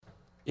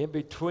in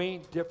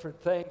between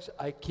different things,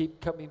 I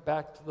keep coming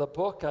back to the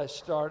book I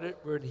started.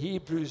 We're in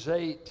Hebrews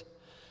 8.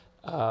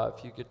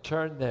 If you could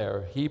turn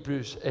there,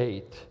 Hebrews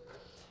 8.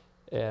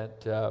 And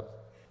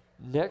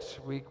next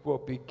week we'll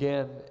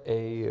begin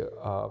a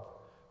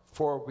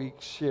 4-week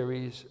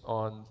series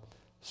on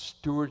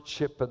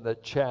stewardship and the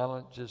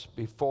challenges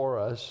before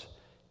us.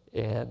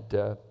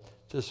 And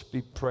just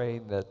be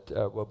praying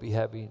that we'll be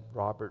having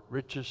Robert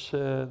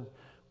Richardson.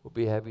 We'll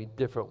be having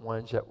different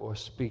ones that will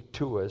speak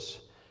to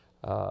us.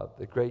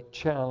 The great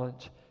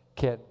challenge,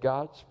 can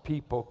God's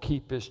people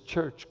keep his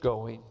church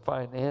going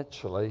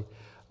financially?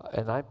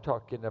 And I'm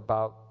talking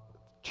about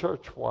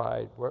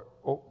church-wide,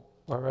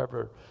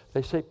 wherever.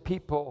 They say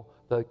people,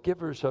 the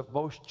givers of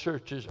most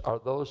churches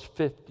are those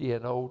 50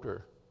 and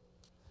older.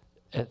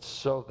 And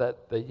so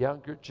that the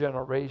younger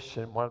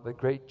generation, one of the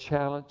great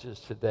challenges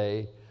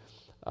today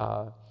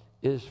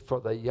is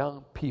for the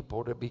young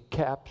people to be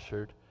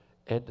captured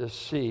and to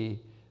see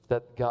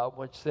that God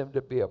wants them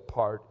to be a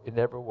part in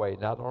every way,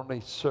 not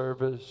only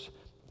service,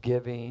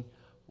 giving,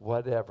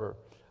 whatever.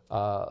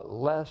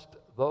 Lest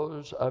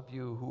those of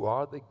you who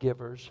are the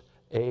givers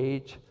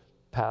age,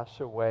 pass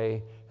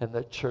away, and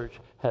the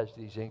church has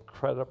these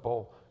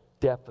incredible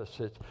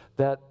deficits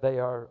that they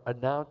are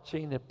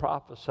announcing and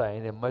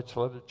prophesying in much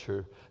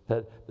literature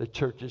that the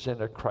church is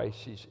in a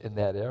crisis in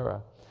that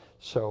era.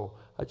 So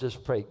I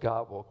just pray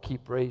God will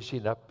keep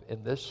raising up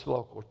in this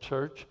local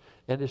church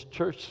and his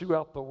church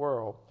throughout the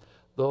world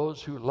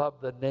those who love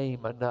the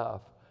name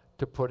enough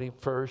to put him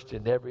first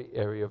in every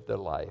area of their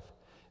life.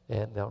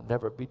 And they'll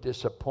never be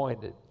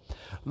disappointed.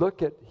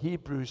 Look at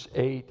Hebrews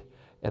 8,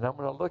 and I'm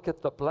going to look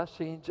at the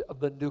blessings of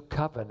the new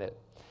covenant.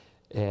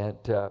 And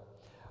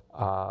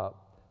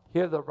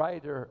here the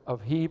writer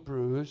of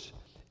Hebrews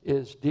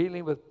is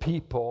dealing with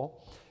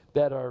people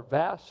that are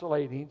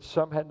vacillating.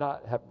 Some have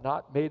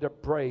not made a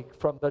break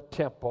from the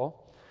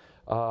temple,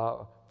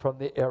 from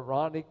the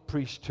Aaronic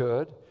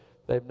priesthood.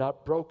 They've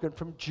not broken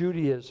from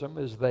Judaism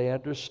as they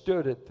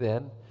understood it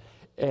then.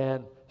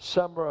 And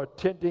some are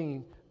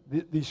attending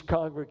these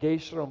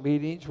congregational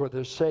meetings where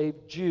they're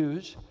saved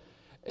Jews,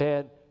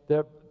 and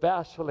they're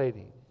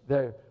vacillating.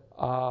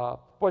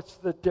 What's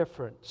the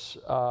difference?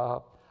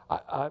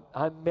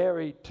 I'm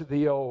married to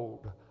the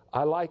old.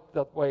 I like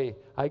the way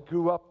I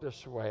grew up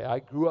this way. I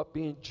grew up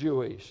being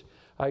Jewish.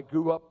 I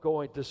grew up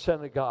going to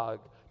synagogue,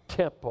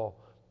 temple,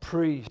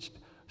 priest,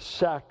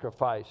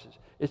 sacrifices.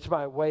 It's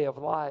my way of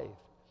life.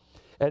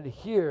 And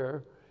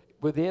here,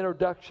 with the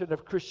introduction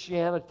of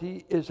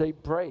Christianity, is a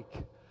break.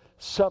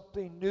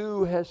 Something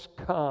new has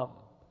come.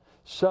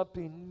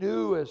 Something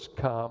new has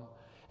come,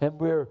 and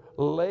we're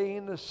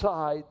laying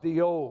aside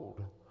the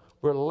old.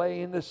 We're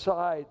laying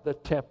aside the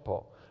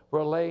temple.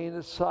 We're laying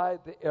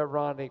aside the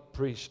Aaronic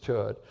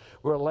priesthood.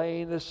 We're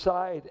laying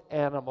aside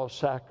animal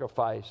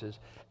sacrifices.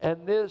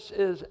 And this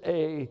is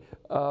a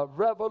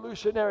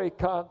revolutionary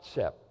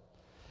concept.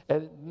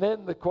 And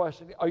then the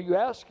question, are you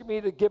asking me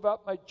to give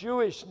up my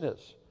Jewishness?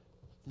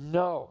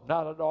 No,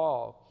 not at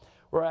all.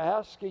 We're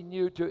asking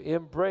you to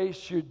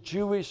embrace your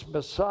Jewish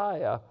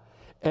Messiah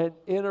and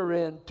enter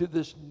into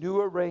this new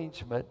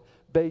arrangement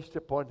based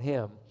upon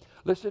him.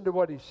 Listen to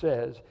what he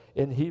says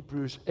in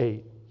Hebrews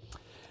 8.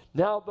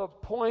 Now the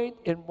point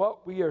in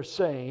what we are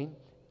saying,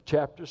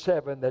 chapter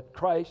 7, that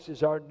Christ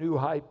is our new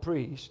high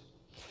priest.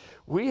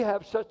 We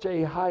have such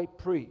a high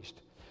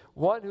priest,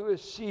 one who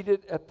is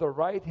seated at the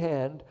right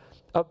hand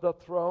of the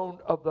throne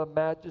of the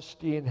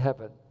majesty in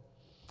heaven,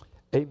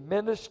 a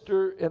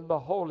minister in the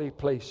holy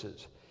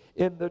places,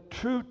 in the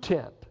true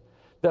tent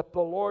that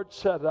the Lord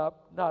set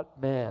up,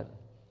 not man.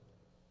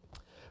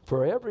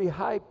 For every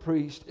high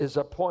priest is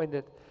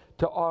appointed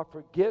to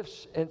offer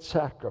gifts and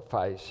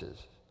sacrifices.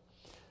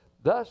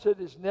 Thus it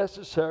is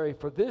necessary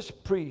for this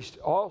priest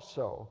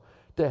also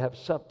to have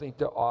something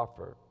to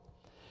offer.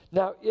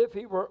 Now, if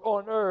he were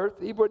on earth,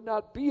 he would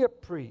not be a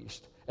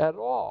priest at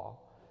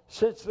all,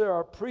 since there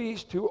are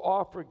priests who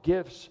offer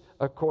gifts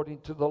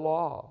according to the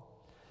law.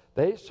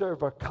 They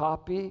serve a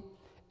copy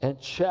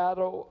and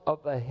shadow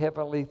of the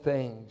heavenly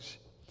things.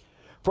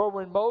 For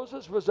when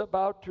Moses was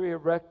about to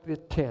erect the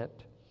tent,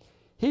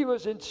 he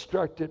was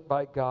instructed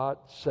by God,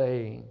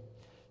 saying,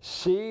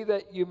 see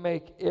that you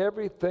make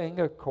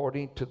everything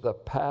according to the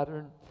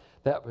pattern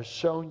that was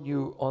shown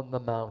you on the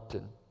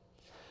mountain.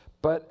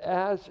 But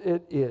as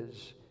it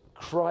is,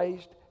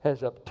 Christ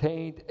has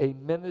obtained a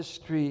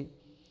ministry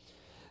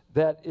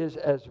that is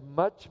as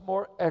much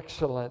more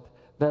excellent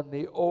than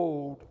the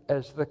old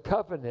as the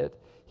covenant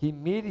he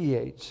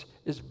mediates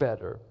is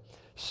better,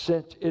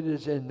 since it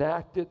is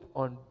enacted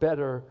on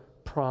better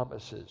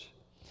promises.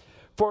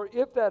 For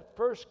if that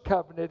first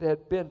covenant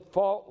had been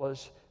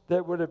faultless,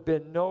 there would have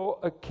been no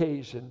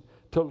occasion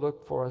to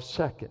look for a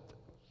second.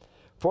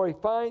 For he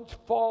finds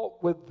fault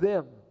with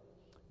them,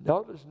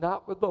 notice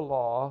not with the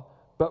law,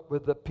 but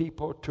with the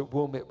people to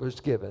whom it was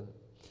given.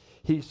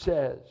 He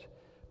says,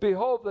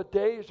 behold, the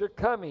days are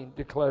coming,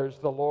 declares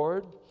the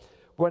Lord,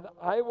 when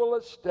I will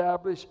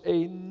establish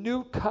a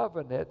new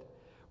covenant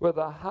with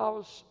the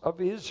house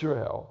of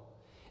Israel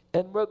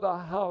and with the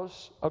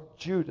house of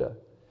Judah,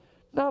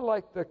 not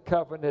like the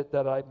covenant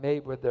that I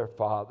made with their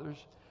fathers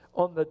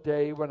on the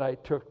day when I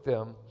took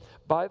them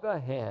by the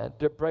hand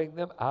to bring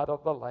them out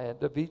of the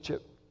land of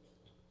Egypt.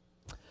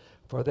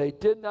 For they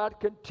did not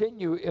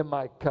continue in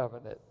my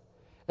covenant,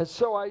 and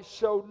so I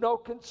showed no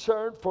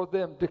concern for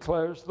them,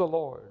 declares the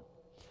Lord.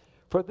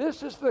 For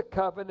this is the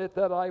covenant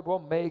that I will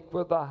make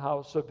with the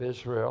house of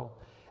Israel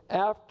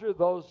after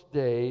those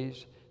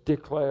days,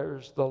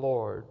 declares the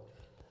Lord.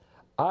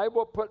 I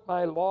will put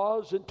my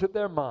laws into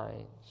their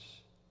minds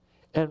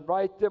and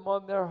write them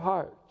on their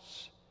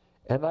hearts,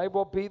 and I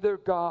will be their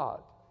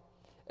God,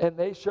 and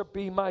they shall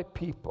be my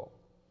people.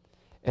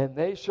 And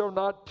they shall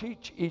not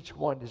teach each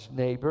one his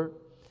neighbor,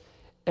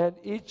 and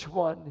each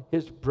one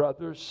his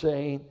brother,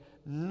 saying,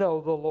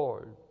 Know the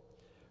Lord.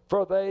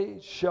 For they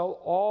shall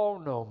all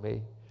know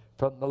me,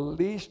 from the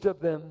least of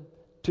them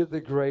to the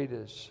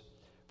greatest.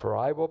 For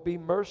I will be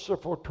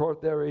merciful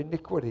toward their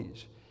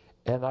iniquities,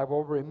 and I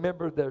will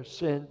remember their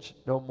sins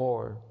no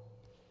more.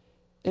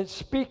 In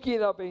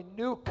speaking of a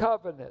new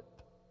covenant,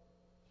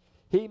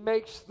 he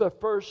makes the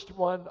first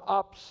one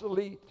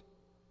obsolete.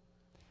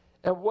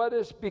 And what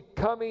is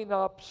becoming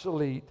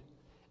obsolete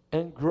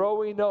and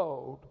growing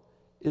old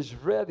is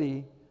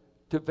ready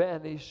to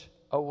vanish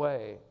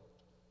away.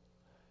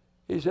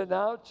 He's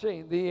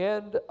announcing the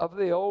end of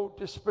the old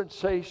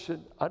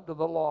dispensation under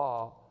the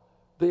law,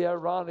 the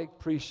Aaronic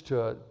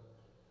priesthood,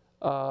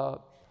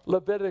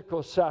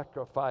 Levitical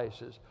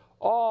sacrifices.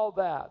 All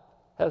that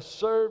has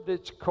served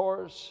its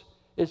course.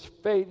 It's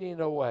fading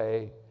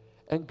away,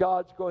 and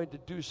God's going to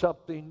do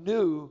something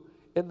new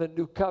in the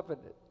new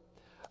covenant.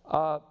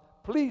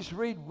 Please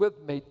read with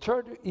me.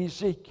 Turn to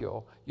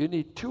Ezekiel. You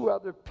need two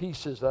other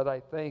pieces that I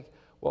think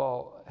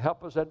will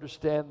help us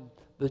understand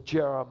the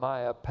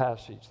Jeremiah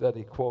passage that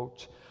he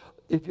quotes.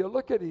 If you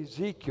look at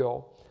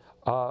Ezekiel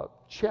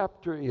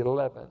chapter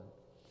 11,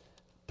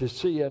 to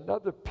see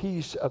another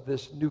piece of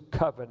this new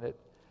covenant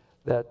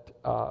that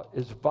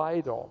is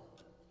vital.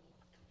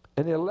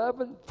 In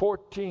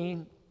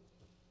 11:14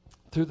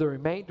 through the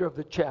remainder of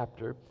the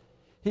chapter,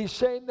 he's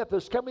saying that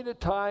there's coming a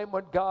time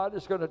when God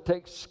is going to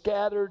take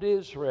scattered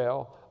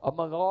Israel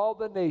among all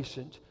the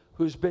nations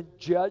who's been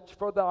judged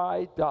for their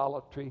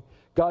idolatry.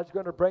 God's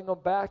going to bring them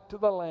back to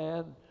the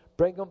land,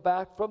 bring them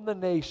back from the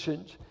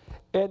nations,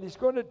 and he's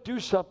going to do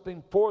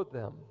something for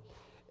them.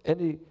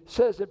 And he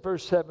says in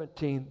verse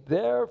 17,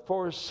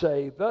 Therefore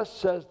say, Thus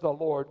says the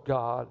Lord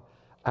God,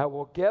 I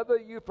will gather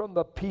you from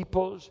the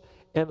peoples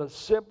and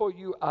assemble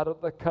you out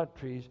of the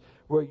countries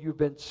where you've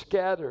been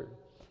scattered,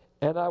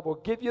 and I will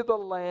give you the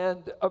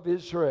land of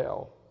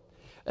Israel.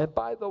 And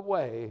by the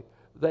way,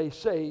 they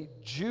say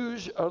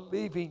Jews are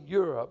leaving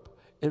Europe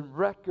in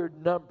record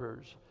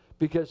numbers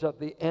because of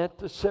the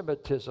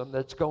anti-Semitism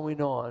that's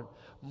going on.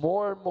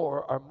 More and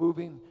more are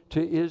moving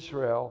to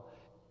Israel,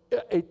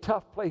 a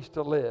tough place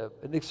to live,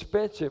 an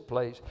expensive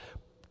place,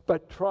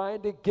 but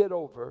trying to get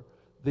over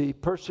the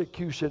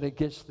persecution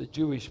against the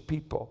Jewish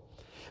people.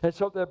 And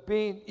so they're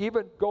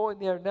even going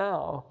there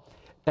now.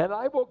 And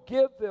I will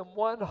give them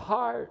one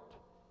heart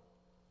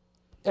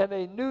and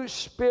a new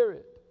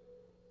spirit,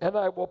 and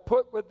I will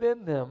put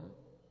within them.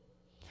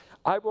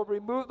 I will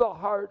remove the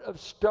heart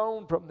of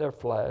stone from their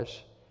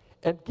flesh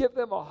and give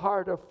them a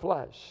heart of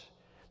flesh,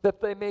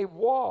 that they may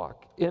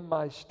walk in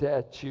my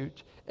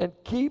statutes and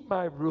keep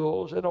my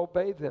rules and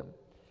obey them.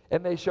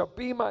 And they shall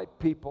be my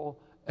people,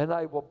 and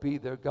I will be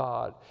their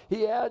God.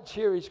 He adds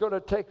here, he's going to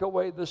take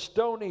away the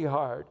stony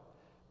heart,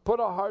 put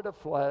a heart of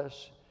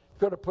flesh,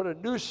 going to put a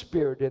new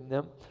spirit in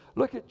them.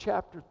 Look at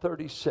chapter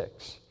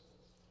 36,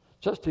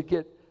 just to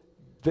get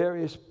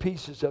various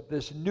pieces of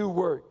this new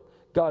work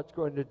God's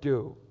going to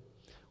do.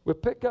 We'll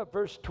pick up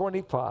verse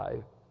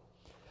 25.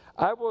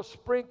 I will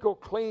sprinkle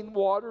clean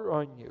water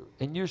on you,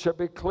 and you shall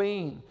be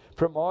clean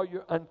from all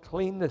your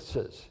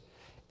uncleannesses,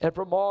 and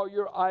from all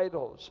your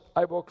idols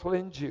I will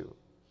cleanse you.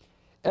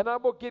 And I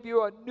will give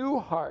you a new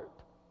heart,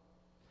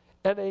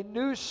 and a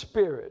new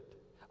spirit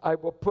I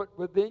will put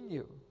within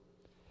you.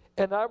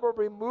 And I will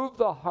remove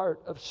the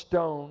heart of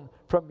stone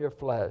from your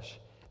flesh,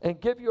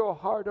 and give you a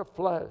heart of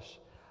flesh.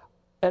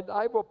 And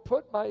I will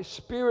put my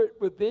spirit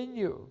within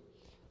you,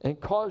 and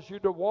cause you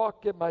to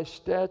walk in my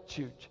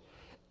statutes,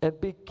 and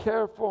be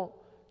careful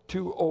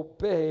to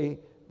obey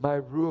my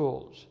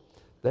rules.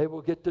 They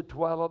will get to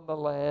dwell on the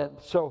land.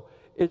 So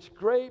it's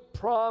great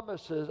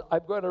promises.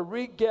 I'm going to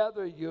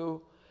regather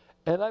you,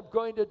 and I'm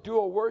going to do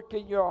a work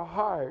in your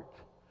heart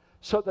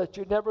so that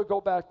you never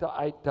go back to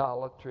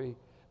idolatry,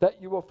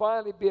 that you will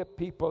finally be a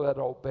people that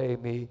obey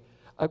me.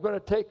 I'm going to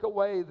take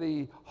away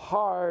the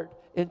hard,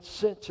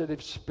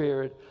 insensitive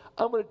spirit.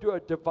 I'm going to do a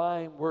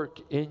divine work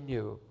in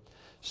you.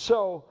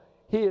 So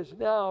he is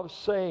now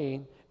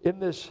saying in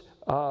this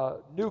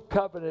new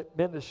covenant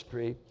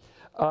ministry,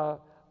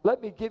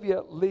 let me give you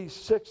at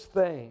least 6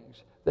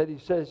 things that he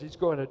says he's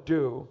going to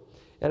do.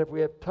 And if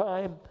we have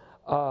time,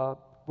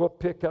 we'll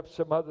pick up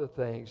some other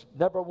things.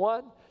 Number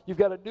 1, you've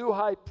got a new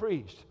high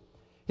priest.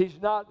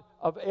 He's not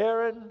of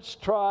Aaron's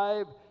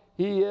tribe.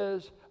 He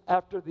is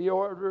after the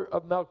order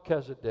of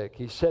Melchizedek.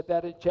 He said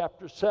that in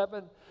chapter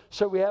 7.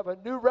 So we have a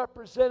new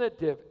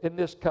representative in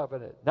this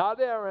covenant. Not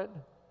Aaron,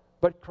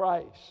 but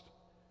Christ.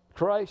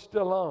 Christ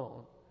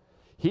alone.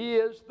 He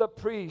is the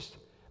priest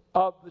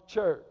of the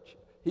church.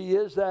 He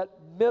is that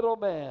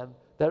middleman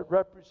that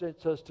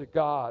represents us to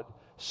God.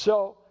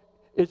 So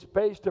it's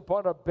based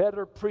upon a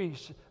better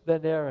priest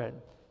than Aaron.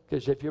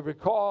 Because if you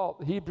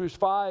recall, Hebrews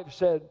 5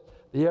 said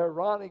the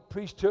Aaronic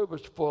priesthood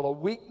was full of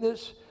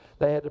weakness.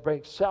 They had to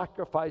bring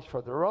sacrifice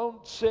for their own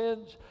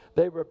sins.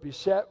 They were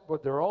beset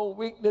with their own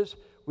weakness.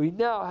 We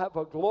now have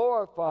a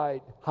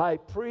glorified high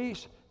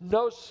priest,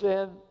 no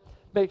sin,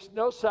 makes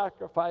no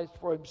sacrifice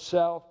for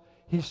himself.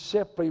 He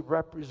simply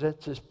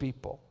represents his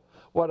people.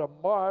 What a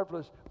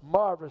marvelous,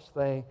 marvelous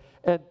thing.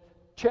 And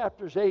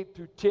chapters 8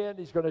 through 10,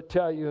 he's going to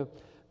tell you,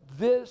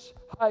 this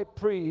high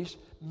priest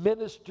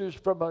ministers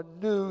from a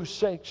new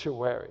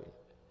sanctuary.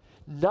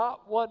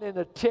 Not one in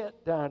a tent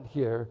down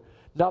here,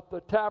 not the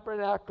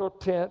tabernacle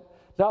tent,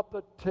 not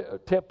the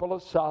temple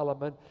of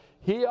Solomon.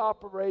 He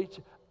operates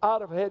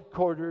out of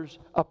headquarters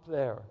up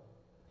there,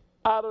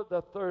 out of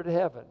the third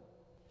heaven.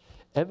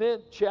 And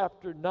then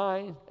chapter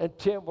 9 and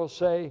 10 will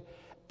say,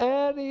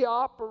 and he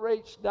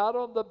operates not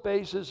on the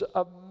basis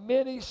of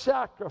many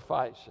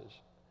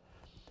sacrifices.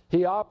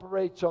 He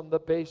operates on the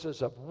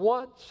basis of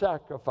one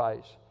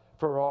sacrifice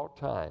for all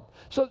time.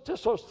 So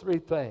just those three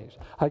things.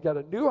 I got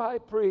a new high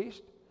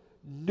priest,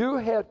 new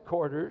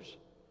headquarters,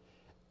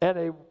 and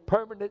a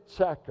permanent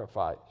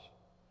sacrifice.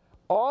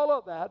 All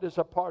of that is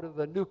a part of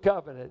the new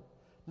covenant,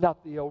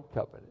 not the old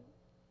covenant.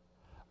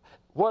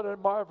 What a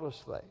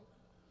marvelous thing.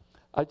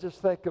 I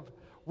just think of,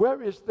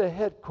 where is the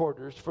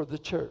headquarters for the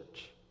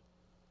church?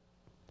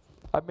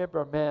 I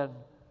remember a man,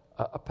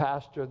 a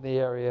pastor in the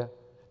area,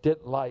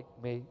 didn't like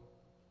me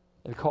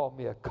and called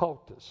me a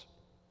cultist.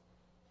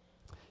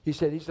 He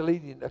said he's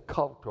leading a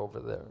cult over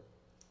there.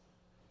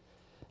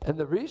 And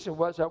the reason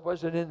was I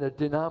wasn't in the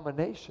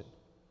denomination.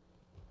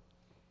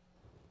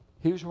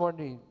 He was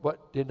wondering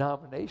what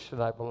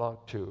denomination I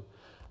belonged to.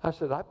 I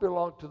said, I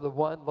belong to the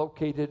one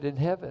located in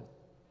heaven.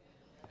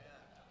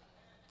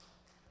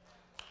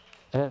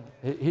 And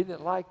he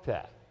didn't like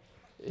that.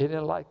 He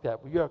didn't like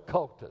that. Well, you're a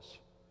cultist.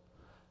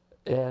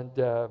 And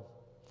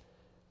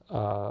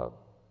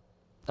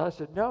I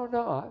said,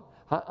 no,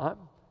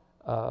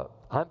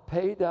 I'm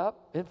paid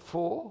up in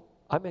full.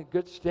 I'm in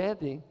good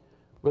standing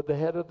with the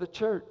head of the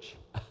church.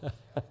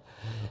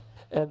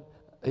 And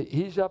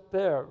he's up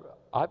there.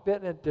 I've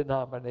been in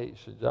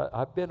denominations.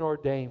 I've been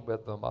ordained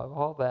with them,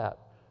 all that.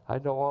 I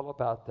know all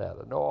about that.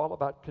 I know all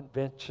about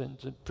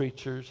conventions and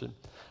preachers and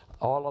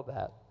all of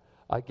that.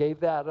 I gave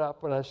that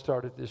up when I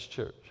started this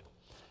church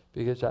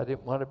because I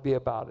didn't want to be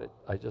about it.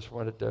 I just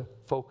wanted to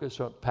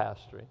focus on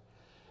pastoring.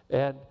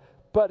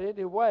 But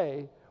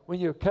anyway, when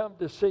you come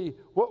to see,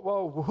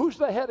 well, who's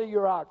the head of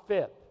your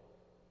outfit?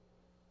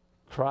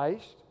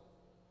 Christ.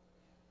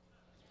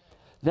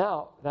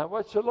 Now,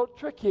 what's a little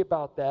tricky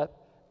about that,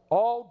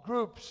 all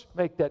groups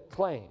make that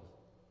claim.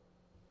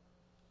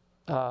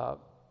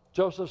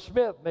 Joseph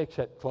Smith makes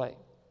that claim.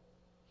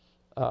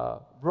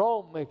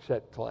 Rome makes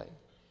that claim.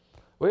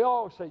 We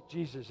all say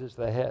Jesus is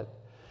the head.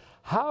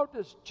 How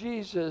does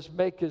Jesus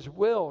make his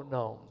will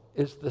known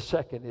is the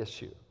second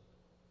issue.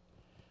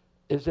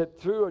 Is it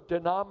through a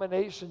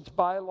denomination's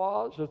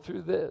bylaws or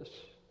through this?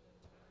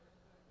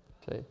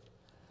 See?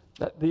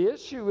 The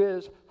issue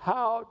is,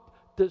 how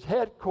does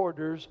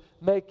headquarters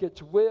make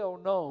its will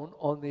known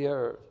on the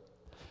earth?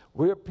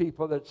 We're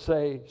people that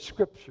say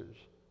scriptures.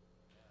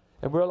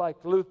 And we're like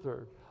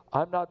Luther.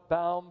 I'm not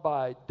bound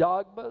by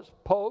dogmas,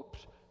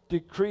 popes,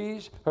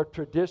 decrees, or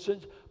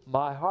traditions.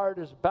 My heart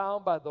is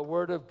bound by the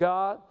Word of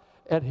God.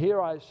 And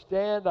here I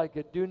stand, I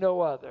could do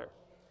no other.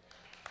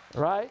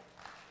 Right?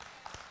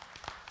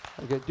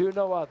 I could do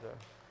no other.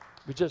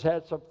 We just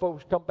had some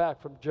folks come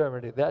back from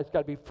Germany. That's got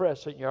to be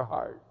fresh in your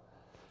heart.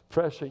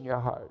 Fresh in your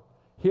heart.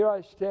 Here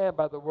I stand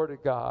by the Word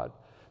of God.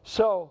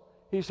 So,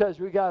 he says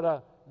we got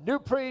a new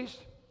priest,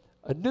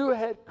 a new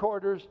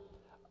headquarters,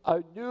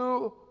 a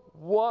new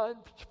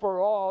once for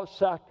all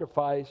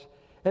sacrifice.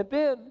 And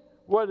then,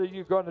 what are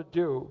you going to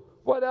do?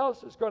 What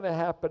else is going to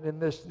happen in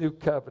this new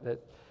covenant?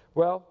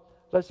 Well,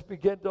 let's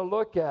begin to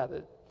look at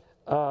it.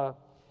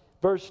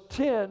 Verse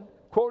 10,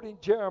 quoting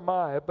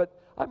Jeremiah, but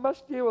I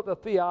must deal with the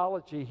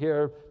theology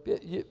here.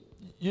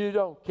 You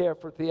don't care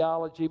for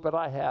theology, but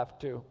I have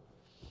to.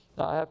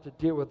 I have to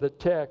deal with the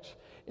text.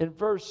 In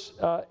verse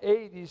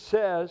 8, he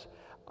says,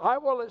 I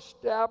will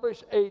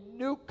establish a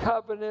new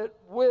covenant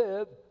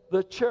with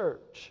the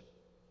church.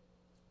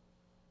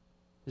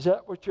 Is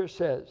that what yours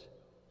says?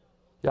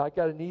 Yeah, I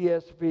got an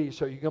ESV,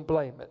 so you can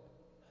blame it.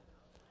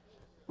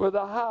 With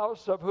the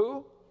house of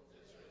who?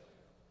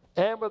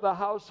 And with the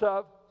house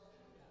of?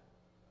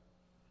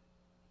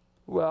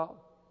 Well,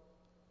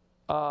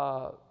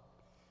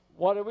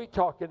 what are we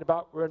talking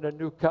about? We're in a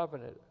new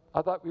covenant.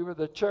 I thought we were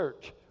the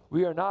church.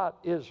 We are not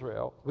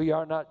Israel. We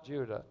are not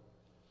Judah.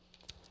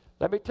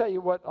 Let me tell you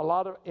what a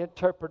lot of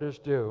interpreters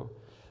do.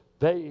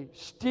 They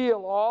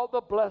steal all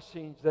the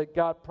blessings that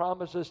God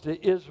promises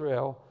to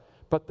Israel,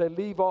 but they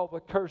leave all the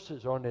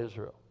curses on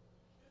Israel.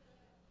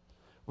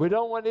 We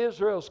don't want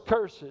Israel's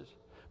curses,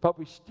 but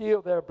we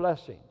steal their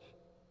blessings.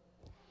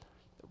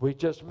 We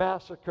just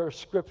massacre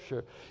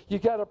Scripture. You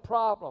got a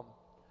problem.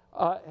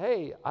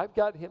 Hey, I've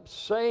got him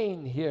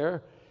saying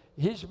here,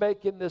 he's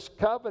making this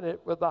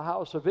covenant with the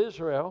house of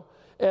Israel.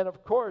 And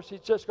of course,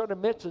 he's just going to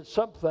mention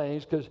some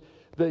things because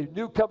the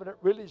new covenant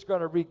really is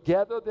going to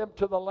regather them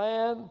to the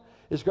land.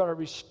 It's going to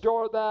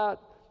restore that.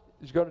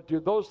 He's going to do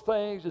those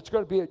things. It's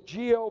going to be a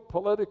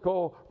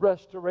geopolitical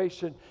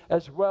restoration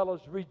as well as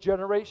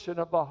regeneration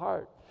of the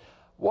heart.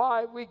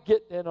 Why are we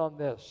getting in on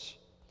this?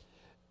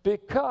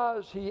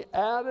 Because he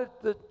added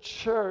the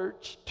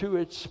church to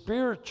its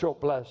spiritual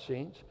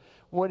blessings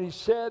when he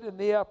said in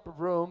the upper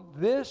room,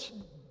 this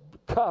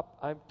cup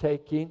I'm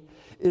taking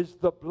is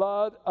the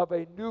blood of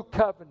a new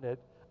covenant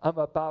I'm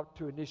about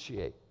to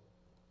initiate.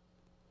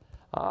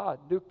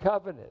 New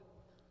covenant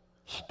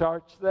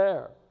starts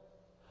there.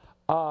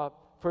 1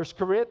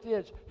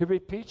 Corinthians, he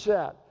repeats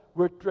that.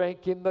 We're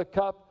drinking the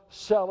cup,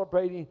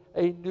 celebrating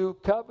a new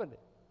covenant.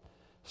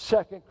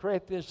 2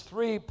 Corinthians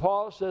 3,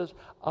 Paul says,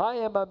 I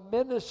am a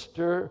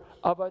minister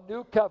of a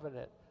new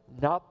covenant,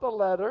 not the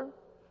letter,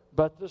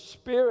 but the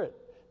spirit,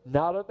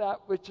 not of that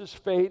which is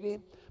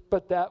fading,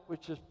 but that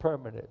which is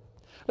permanent.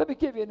 Let me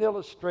give you an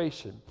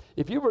illustration.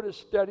 If you were to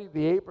study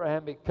the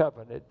Abrahamic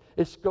covenant,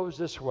 it goes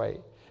this way.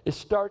 It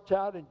starts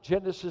out in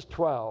Genesis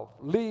 12.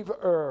 Leave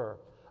Ur.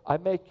 I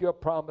make you a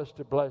promise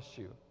to bless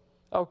you.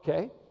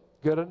 Okay,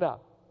 good enough.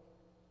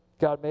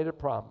 God made a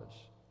promise.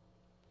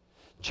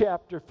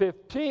 Chapter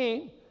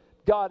 15,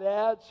 God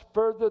adds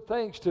further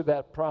things to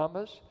that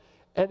promise,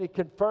 and he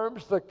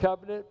confirms the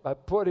covenant by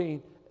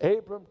putting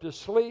Abram to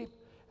sleep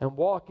and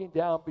walking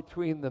down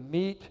between the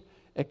meat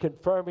and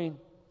confirming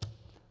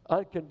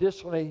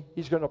unconditionally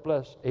he's going to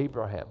bless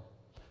Abraham.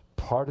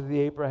 Part of the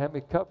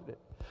Abrahamic covenant.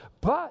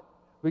 But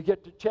we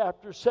get to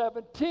chapter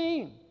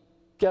 17.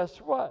 Guess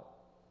what?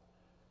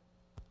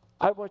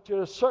 I want you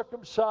to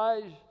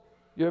circumcise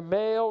your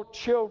male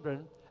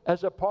children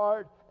as a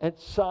part and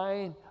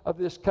sign of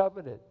this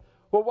covenant.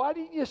 Well, why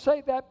didn't you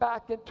say that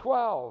back in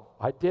 12?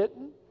 I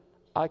didn't.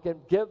 I can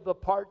give the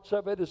parts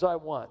of it as I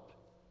want.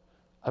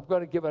 I'm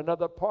going to give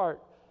another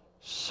part.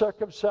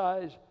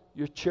 Circumcise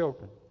your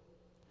children.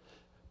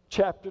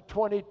 Chapter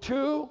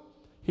 22,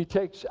 he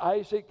takes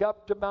Isaac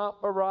up to Mount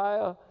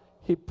Moriah.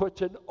 He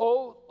puts an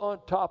oath on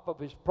top of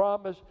his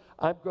promise.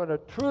 I'm going to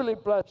truly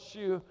bless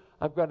you.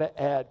 I'm going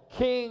to add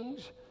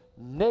kings,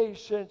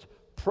 nations,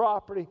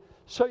 property.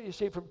 So you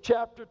see, from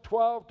chapter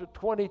 12 to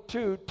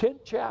 22, 10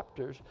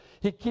 chapters,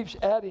 he keeps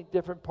adding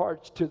different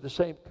parts to the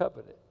same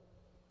covenant.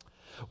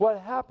 What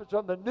happens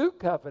on the new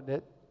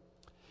covenant,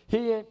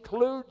 he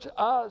includes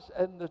us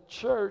and the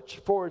church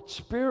for its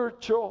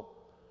spiritual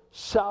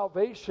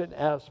salvation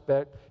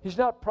aspect. He's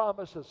not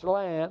promised us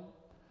land.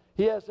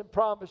 He hasn't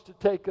promised to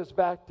take us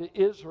back to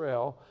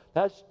Israel.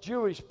 That's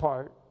Jewish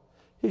part.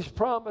 He's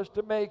promised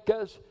to make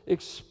us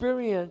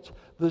experience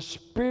the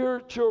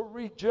spiritual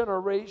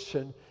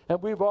regeneration, and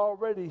we've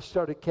already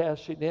started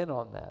cashing in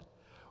on that.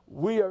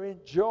 We are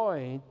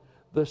enjoying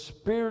the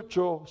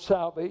spiritual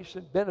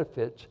salvation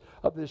benefits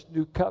of this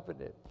new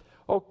covenant.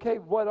 Okay,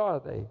 what are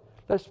they?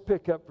 Let's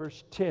pick up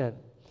verse 10.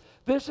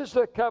 This is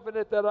the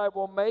covenant that I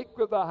will make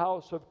with the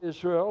house of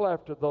Israel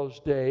after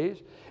those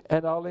days,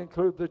 and I'll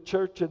include the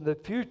church in the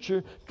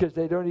future because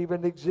they don't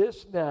even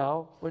exist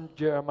now when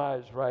Jeremiah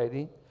is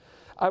writing.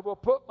 I will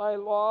put my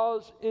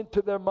laws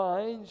into their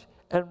minds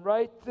and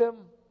write them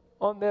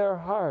on their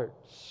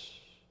hearts.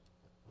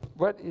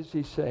 What is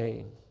he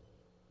saying?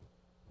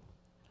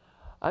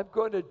 I'm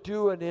going to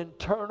do an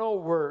internal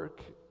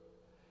work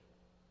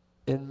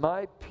in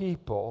my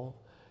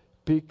people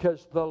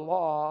because the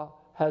law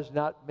has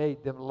not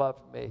made them love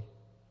me.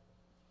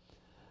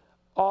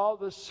 All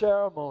the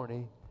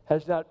ceremony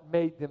has not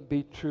made them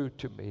be true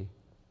to me.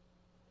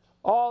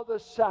 All the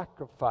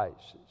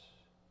sacrifices.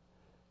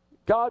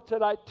 God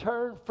said, I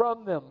turned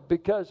from them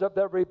because of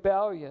their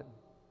rebellion.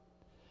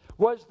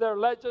 Was there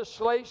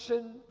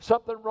legislation,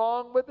 something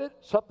wrong with it?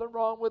 Something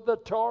wrong with the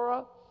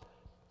Torah?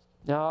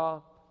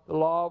 No, the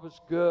law was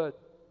good,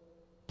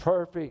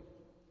 perfect,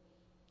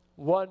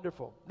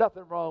 wonderful,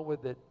 nothing wrong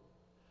with it.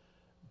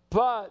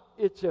 But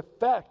its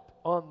effect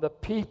on the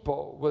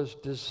people was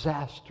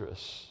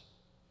disastrous.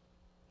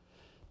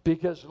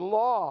 Because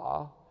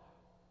law,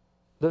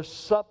 there's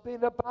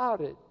something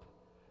about it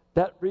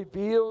that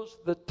reveals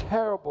the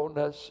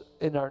terribleness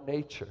in our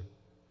nature.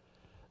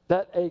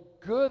 That a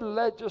good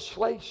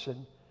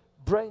legislation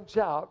brings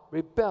out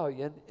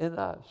rebellion in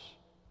us.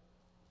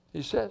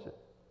 He says it.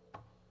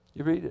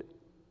 You read it.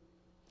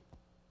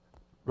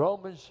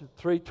 Romans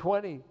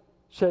 3:20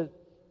 says,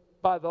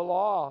 by the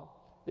law,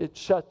 it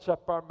shuts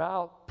up our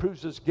mouth,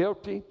 proves us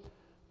guilty.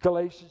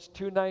 Galatians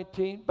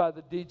 2:19, by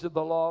the deeds of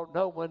the law,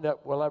 no one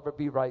that will ever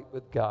be right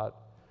with God.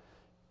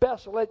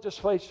 Best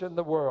legislation in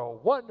the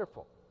world.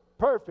 Wonderful.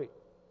 Perfect.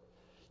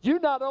 You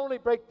not only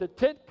break the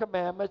 10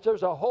 commandments,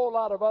 there's a whole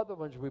lot of other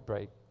ones we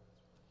break.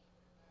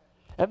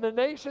 And the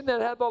nation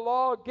that had the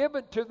law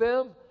given to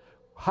them,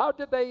 how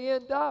did they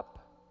end up?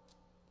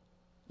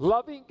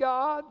 Loving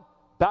God,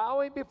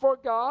 bowing before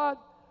God,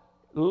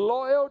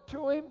 loyal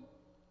to Him.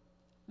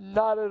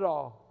 Not at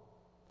all.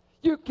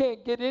 You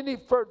can't get any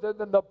further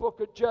than the book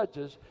of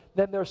Judges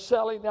than they're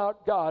selling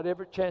out God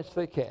every chance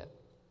they can.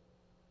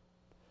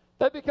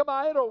 They become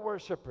idol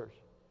worshipers.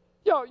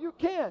 You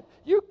can't.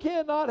 You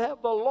cannot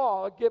have the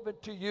law given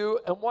to you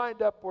and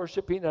wind up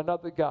worshiping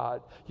another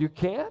God. You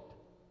can't.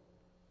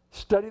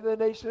 Study the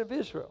nation of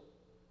Israel.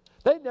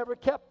 They never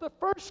kept the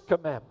first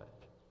commandment.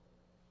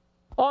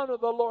 Honor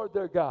the Lord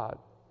their God.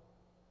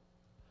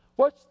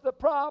 What's the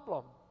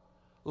problem?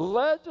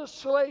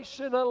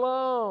 Legislation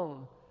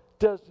alone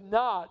does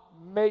not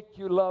make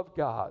you love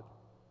God.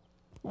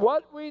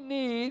 What we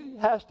need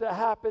has to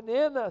happen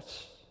in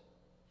us.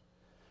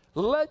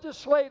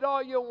 Legislate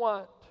all you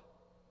want.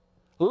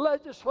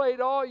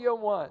 Legislate all you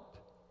want.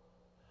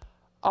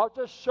 I'll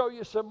just show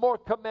you some more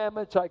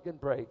commandments I can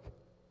break.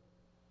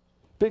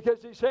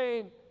 Because he's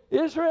saying,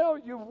 Israel,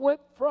 you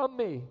went from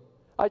me.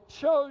 I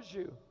chose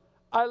you.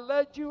 I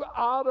led you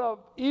out of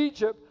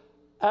Egypt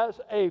as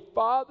a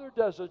father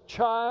does a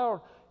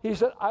child. He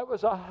said, I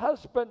was a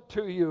husband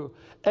to you.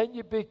 And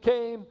you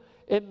became,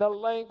 in the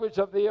language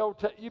of the Old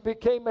Testament, you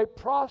became a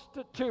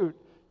prostitute.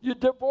 You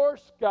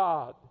divorced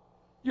God.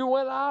 You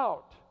went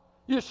out.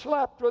 You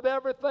slept with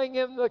everything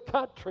in the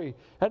country.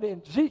 And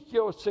in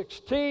Ezekiel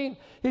 16,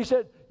 he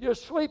said, you're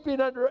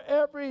sleeping under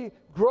every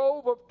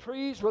grove of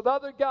trees with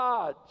other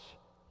gods.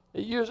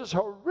 He uses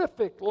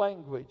horrific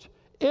language.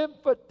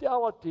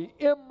 Infidelity,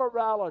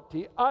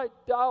 immorality,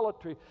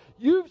 idolatry.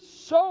 You've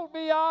sold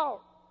me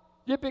out.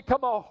 You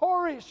become a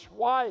whorish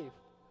wife.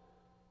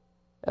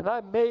 And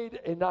I made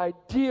an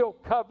ideal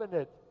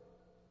covenant.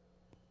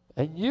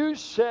 And you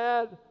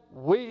said,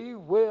 we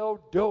will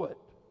do it.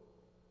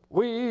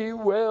 We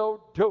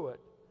will do it.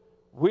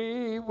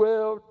 We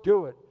will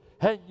do it.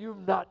 And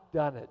you've not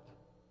done it.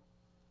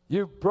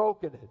 You've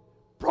broken it,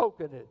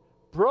 broken it,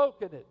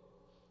 broken it.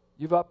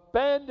 You've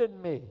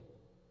abandoned me.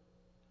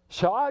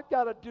 So I've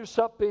got to do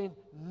something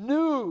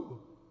new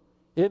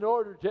in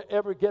order to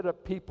ever get a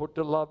people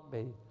to love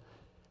me.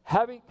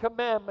 Having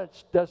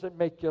commandments doesn't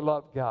make you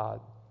love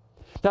God.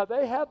 Now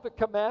they have the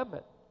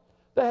commandment.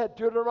 They had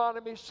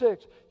Deuteronomy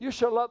 6. You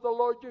shall love the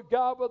Lord your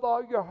God with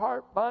all your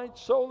heart, mind,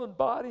 soul, and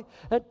body,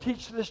 and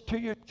teach this to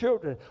your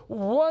children.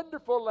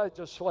 Wonderful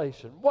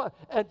legislation.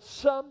 And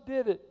some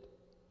did it.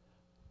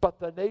 But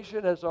the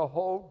nation as a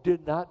whole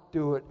did not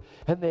do it.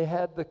 And they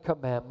had the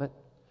commandment.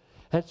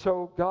 And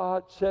so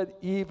God said,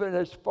 even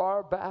as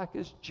far back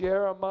as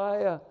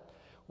Jeremiah,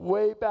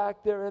 way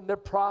back there in the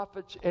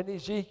prophets and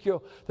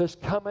Ezekiel, there's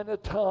coming a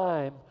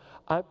time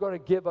I'm going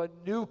to give a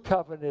new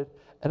covenant,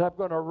 and I'm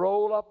going to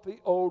roll up the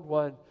old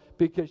one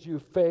because you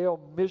fail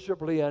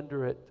miserably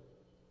under it.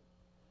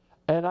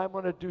 And I'm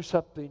going to do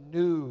something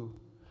new.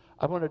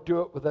 I'm going to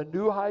do it with a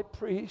new high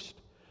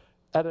priest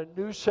at a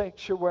new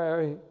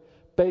sanctuary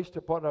based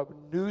upon a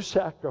new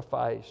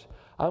sacrifice.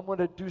 I'm going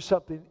to do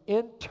something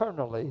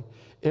internally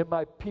in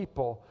my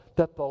people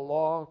that the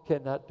law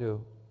cannot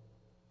do.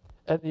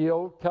 And the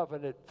old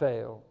covenant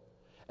failed.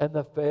 And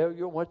the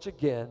failure, once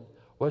again,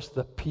 was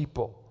the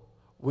people.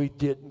 We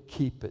didn't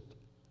keep it.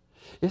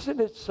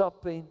 Isn't it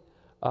something?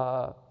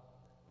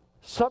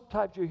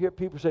 Sometimes you hear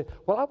people say,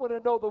 well, I want to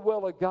know the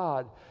will of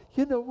God.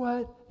 You know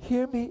what?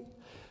 Hear me.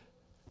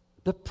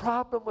 The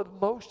problem with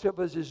most of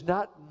us is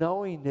not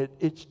knowing it,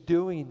 it's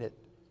doing it.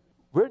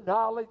 We're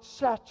knowledge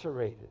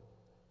saturated.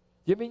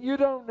 You mean you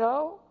don't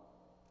know?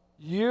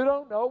 You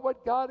don't know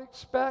what God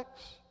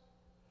expects?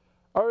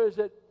 Or is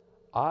it,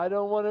 I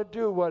don't want to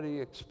do what he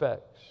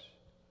expects.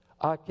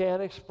 I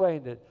can't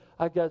explain it.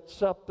 I got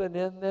something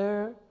in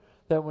there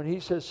that when he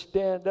says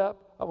stand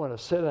up, I want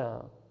to sit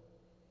down.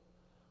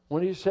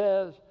 When he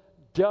says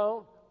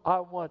don't, I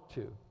want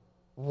to.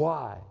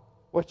 Why?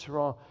 What's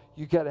wrong?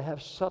 You got to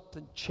have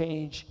something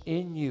change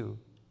in you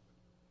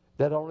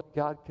that only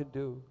God can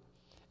do.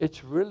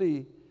 It's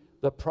really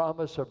the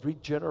promise of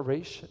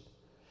regeneration.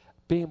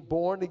 Being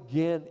born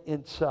again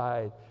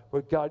inside,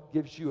 where God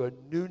gives you a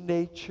new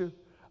nature,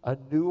 a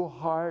new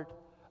heart,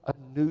 a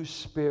new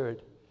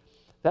spirit.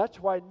 That's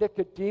why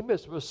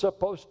Nicodemus was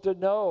supposed to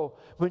know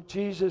when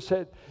Jesus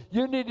said,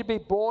 you need to be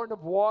born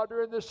of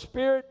water and the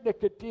Spirit,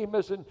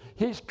 Nicodemus. And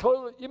he's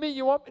clueless. You mean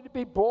you want me to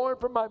be born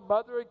from my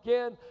mother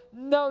again?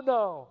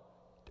 No.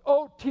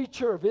 Oh,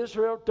 teacher of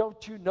Israel,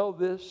 don't you know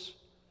this?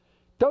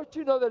 Don't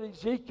you know that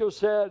Ezekiel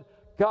said,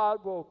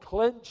 God will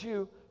cleanse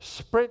you,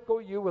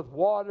 sprinkle you with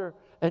water,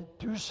 and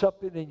do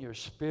something in your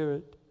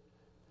spirit?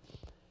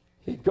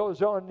 He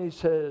goes on and he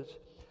says,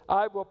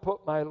 I will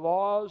put my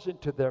laws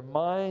into their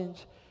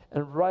minds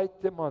and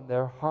write them on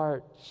their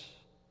hearts.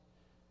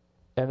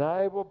 And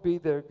I will be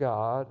their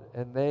God,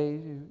 and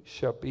they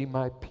shall be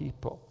my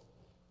people.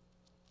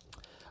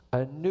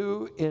 A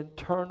new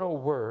internal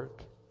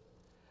work.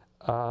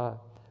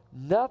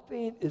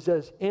 Nothing is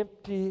as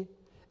empty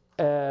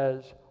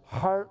as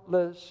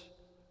heartless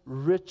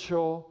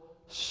ritual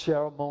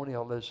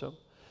ceremonialism.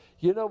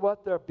 You know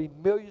what? There'll be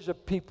millions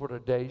of people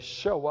today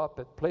show up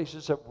at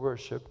places of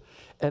worship,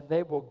 and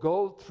they will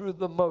go through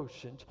the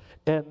motions,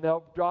 and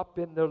they'll drop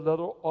in their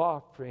little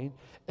offering,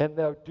 and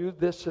they'll do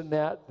this and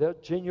that. They'll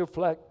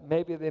genuflect.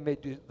 Maybe they may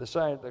do the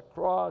sign of the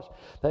cross.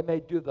 They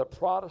may do the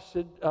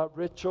Protestant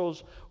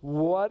rituals,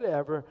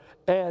 whatever,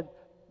 and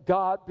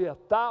God be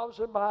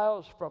 1,000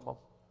 miles from them.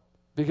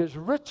 Because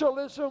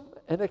ritualism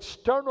and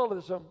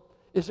externalism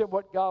isn't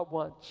what God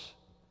wants.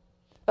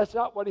 That's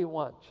not what he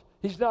wants.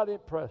 He's not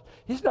impressed.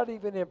 He's not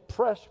even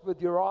impressed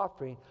with your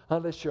offering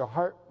unless your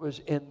heart was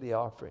in the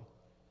offering.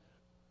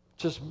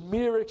 Just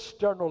mere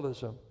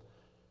externalism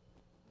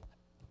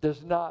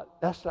that's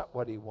not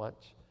what he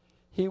wants.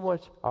 He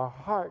wants our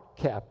heart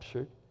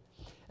captured.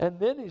 And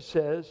then he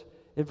says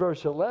in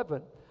verse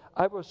 11,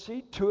 I will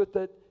see to it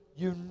that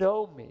you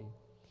know me.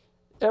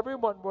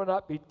 Everyone will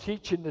not be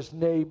teaching his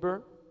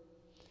neighbor,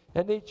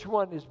 and each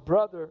one his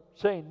brother,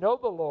 saying, know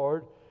the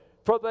Lord,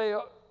 for they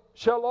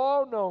shall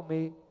all know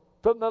me,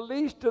 from the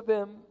least of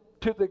them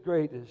to the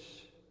greatest.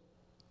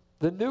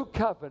 The new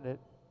covenant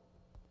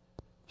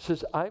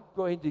says, I'm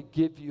going to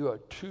give you a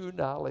true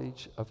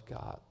knowledge of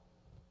God.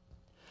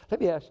 Let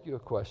me ask you a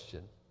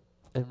question,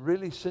 and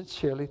really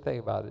sincerely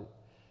think about it.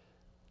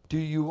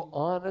 Can you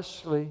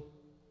honestly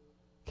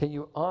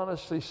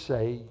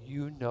say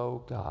you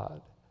know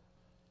God?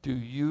 Do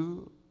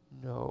you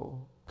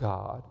know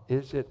God?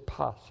 Is it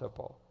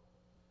possible?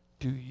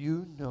 Do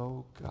you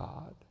know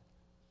God?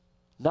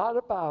 Not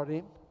about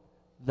him.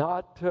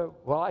 Not,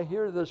 I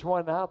hear there's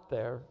one out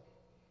there.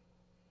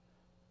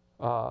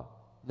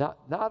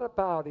 Not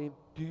about him.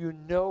 Do you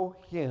know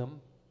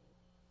him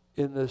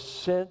in the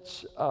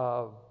sense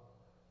of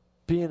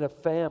being a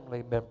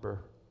family member?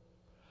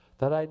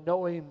 That I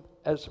know him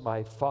as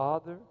my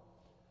father.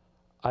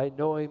 I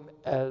know him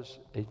as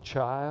a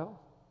child.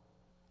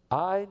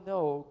 I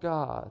know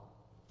God.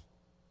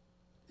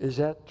 Is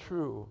that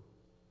true?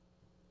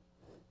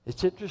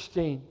 It's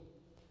interesting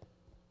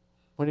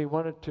when he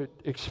wanted to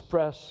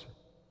express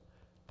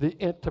the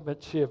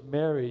intimacy of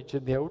marriage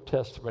in the Old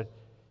Testament,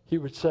 he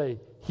would say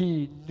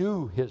he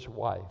knew his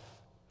wife.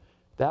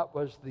 That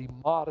was the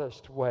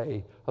modest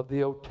way of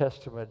the Old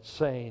Testament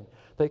saying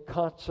they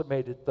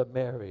consummated the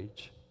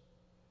marriage.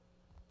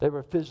 They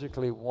were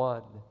physically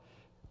one.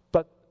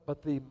 But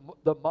the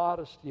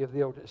modesty of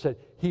the Old Testament said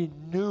he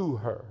knew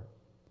her.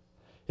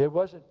 It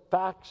wasn't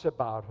facts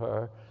about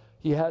her.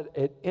 He had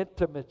an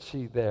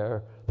intimacy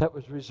there that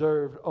was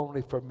reserved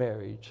only for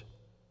marriage.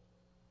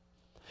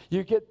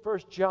 You get 1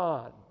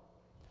 John.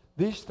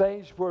 These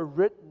things were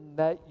written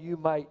that you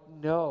might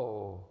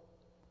know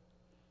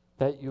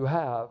that you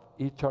have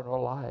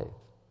eternal life.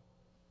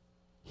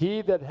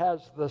 He that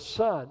has the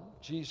Son,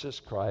 Jesus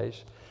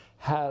Christ,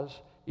 has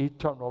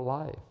eternal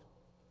life.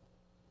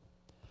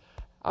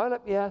 Now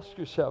let me ask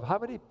yourself, how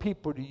many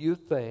people do you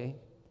think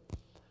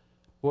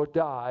will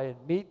die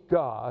and meet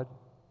God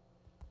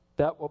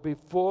that will be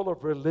full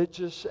of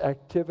religious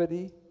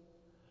activity,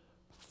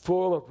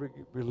 full of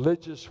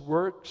religious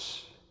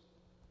works?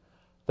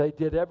 They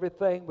did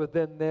everything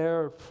within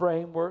their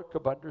framework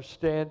of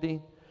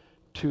understanding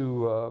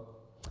to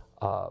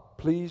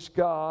please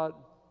God,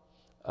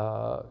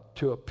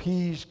 to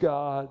appease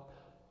God,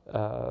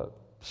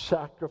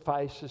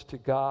 sacrifices to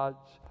God.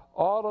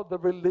 All of the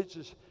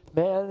religious,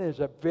 man is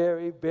a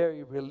very,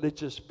 very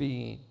religious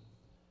being.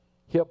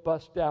 He'll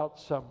bust out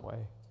some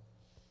way.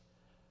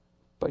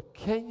 But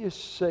can you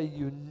say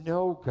you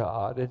know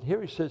God? And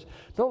here he says,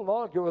 no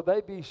longer will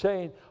they be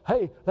saying,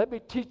 hey, let me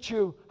teach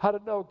you how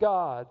to know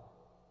God.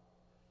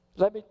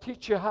 Let me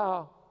teach you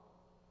how.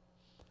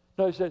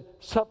 No, he said,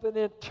 something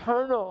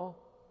internal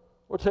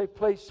will take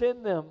place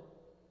in them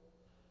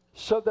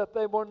so that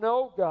they will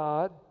know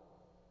God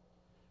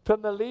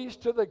from the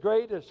least to the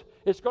greatest.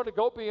 It's going to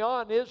go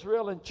beyond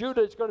Israel and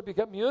Judah. It's going to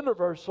become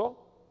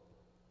universal.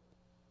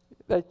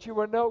 That you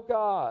will know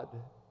God.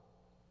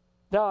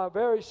 Now, a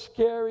very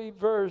scary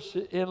verse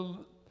in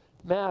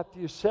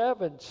Matthew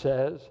 7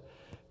 says,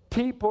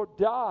 people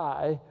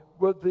die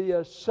with the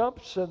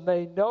assumption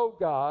they know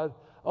God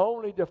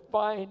only to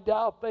find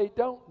out they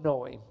don't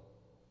know him.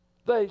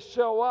 They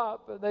show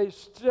up and they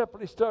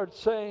simply start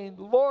saying,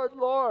 Lord,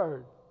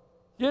 Lord,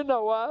 you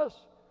know us.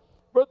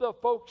 We're the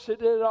folks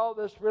that did all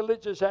this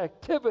religious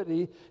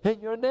activity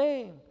in your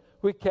name.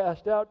 We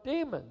cast out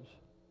demons.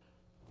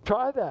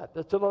 Try that.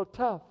 That's a little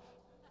tough.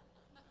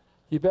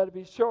 You better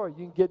be sure you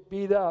can get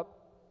beat up.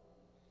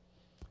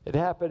 It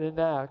happened in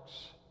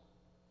Acts.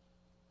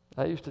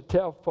 I used to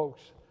tell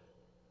folks,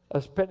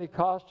 as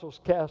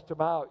Pentecostals cast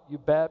them out, you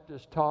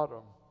Baptists taught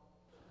them.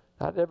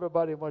 Not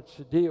everybody wants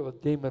to deal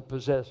with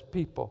demon-possessed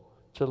people.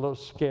 It's a little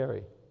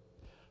scary.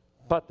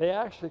 But they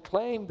actually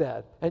claimed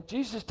that. And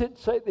Jesus didn't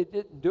say they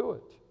didn't do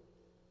it.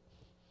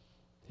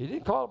 He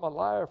didn't call them a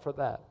liar for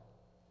that.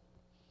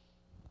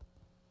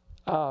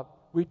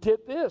 We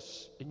did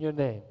this in your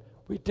name.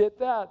 We did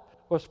that.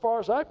 Well, as far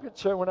as I'm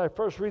concerned, when I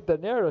first read the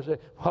narrative, I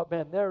say, well,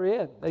 man, they're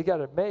in. They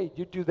got it made.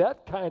 You do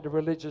that kind of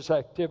religious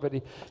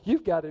activity,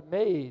 you've got it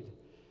made.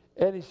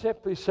 And he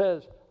simply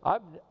says, I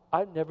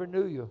never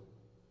knew you.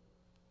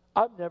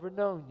 I've never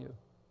known you.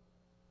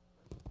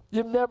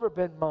 You've never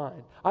been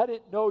mine. I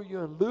didn't know you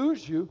and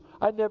lose you.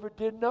 I never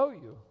did know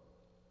you.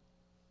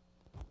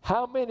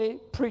 How many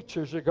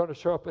preachers are going to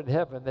show up in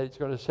heaven that he's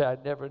going to say, I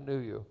never knew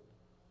you?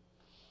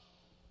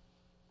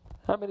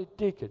 How many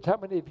deacons, how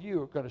many of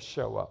you are going to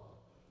show up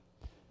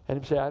and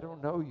him say, I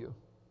don't know you?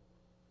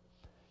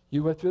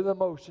 You went through the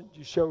motions.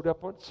 You showed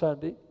up on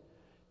Sunday.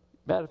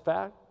 Matter of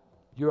fact,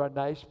 you're a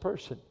nice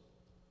person,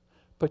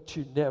 but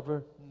you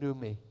never knew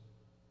me.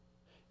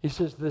 He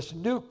says this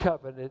new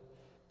covenant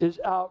is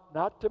out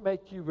not to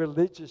make you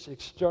religious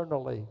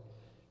externally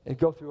and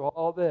go through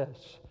all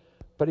this,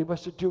 but he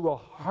wants to do a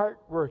heart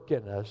work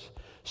in us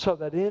so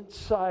that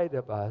inside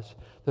of us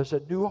there's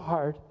a new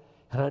heart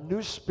and a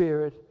new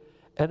spirit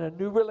and a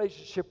new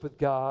relationship with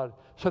God,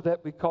 so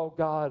that we call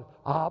God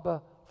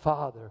Abba,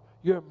 Father.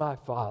 You're my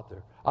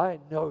Father. I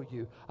know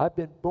you. I've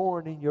been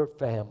born in your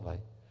family.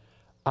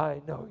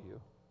 I know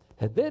you.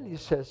 And then he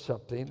says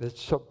something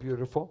that's so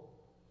beautiful.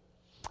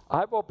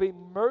 I will be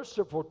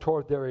merciful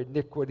toward their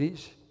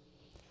iniquities,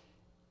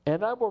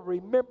 and I will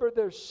remember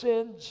their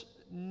sins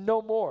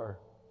no more.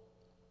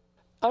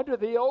 Under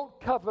the old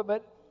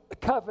covenant,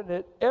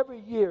 every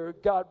year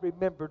God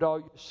remembered all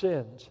your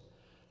sins.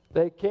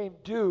 They came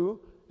due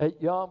at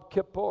Yom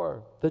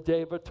Kippur, the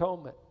Day of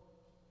Atonement.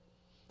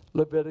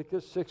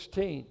 Leviticus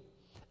 16.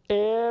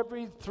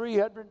 Every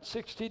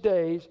 360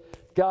 days,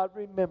 God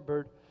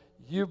remembered,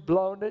 you've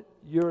blown it,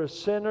 you're a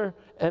sinner,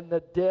 and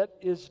the debt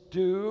is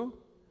due.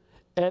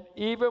 And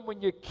even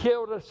when you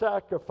killed a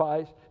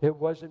sacrifice, it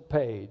wasn't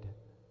paid.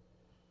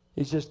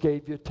 He just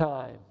gave you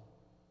time.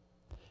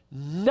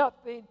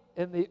 Nothing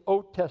in the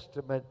Old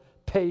Testament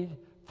paid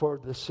for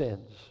the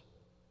sins.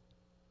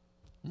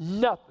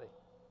 Nothing.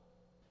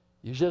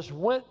 You just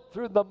went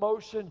through the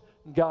motion,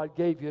 and God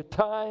gave you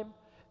time,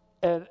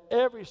 and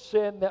every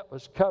sin that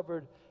was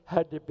covered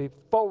had to be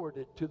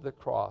forwarded to the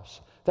cross.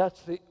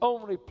 That's the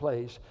only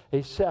place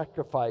a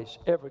sacrifice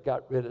ever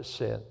got rid of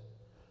sin.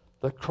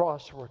 The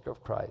cross work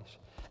of Christ.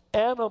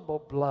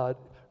 Animal blood,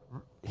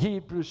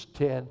 Hebrews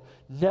 10,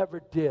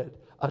 never did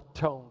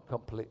atone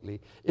completely.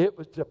 It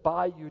was to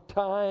buy you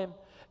time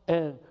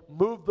and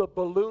move the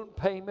balloon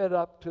payment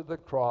up to the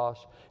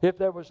cross. If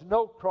there was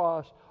no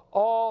cross,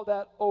 all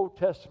that Old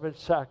Testament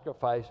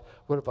sacrifice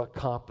would have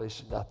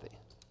accomplished nothing.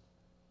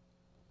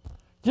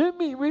 You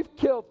mean we've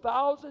killed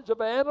thousands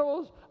of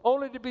animals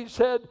only to be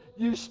said,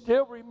 you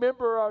still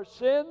remember our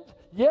sins?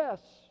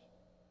 Yes.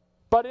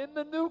 But in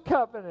the new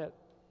covenant,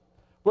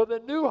 with a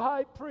new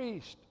high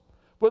priest,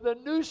 with a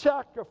new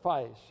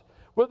sacrifice,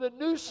 with a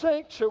new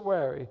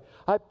sanctuary,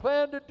 I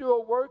plan to do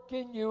a work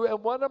in you,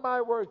 and one of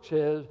my works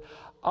is,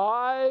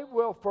 I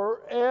will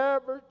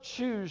forever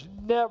choose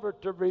never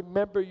to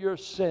remember your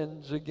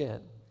sins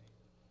again.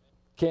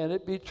 Can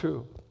it be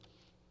true?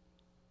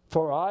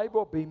 For I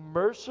will be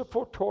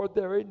merciful toward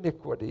their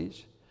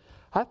iniquities.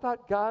 I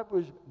thought God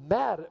was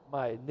mad at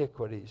my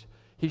iniquities.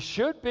 He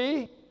should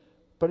be,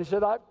 but he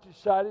said, I've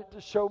decided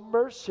to show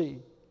mercy.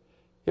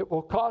 It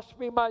will cost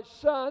me my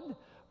son,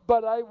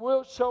 but I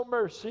will show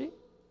mercy.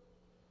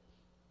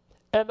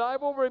 And I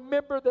will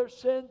remember their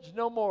sins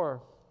no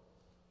more.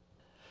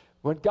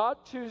 When God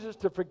chooses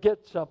to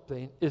forget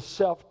something, it's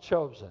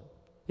self-chosen.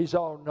 He's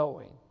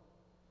all-knowing.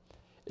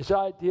 It's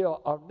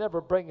ideal. I'll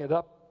never bring it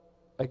up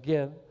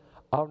again.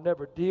 I'll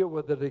never deal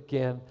with it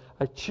again.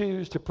 I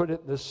choose to put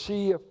it in the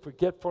sea of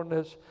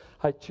forgetfulness.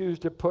 I choose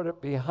to put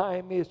it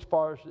behind me as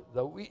far as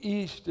the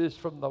east is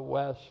from the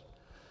west.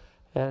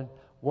 And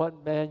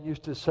one man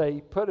used to say,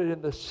 he put it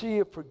in the sea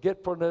of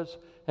forgetfulness,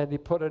 and he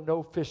put a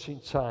no fishing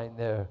sign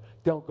there.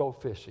 Don't go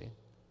fishing.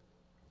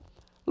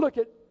 Look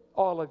at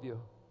all of you.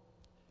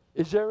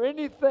 Is there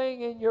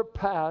anything in your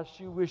past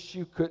you wish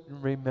you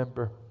couldn't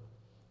remember?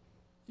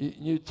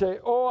 You'd say,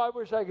 oh, I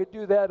wish I could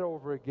do that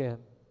over again.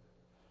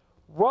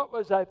 What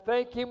was I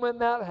thinking when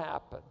that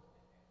happened?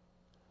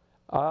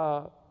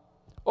 Oh,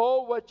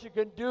 what you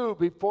can do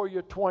before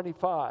you're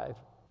 25.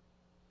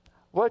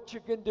 What you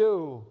can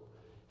do.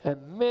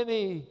 And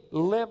many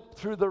limp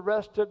through the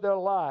rest of their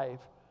life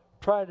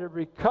trying to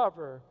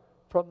recover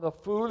from the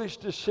foolish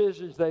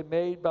decisions they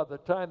made by the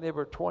time they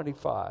were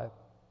 25.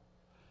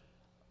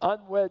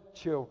 Unwed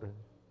children,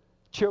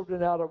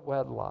 children out of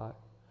wedlock,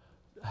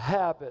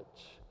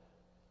 habits,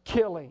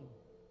 killing,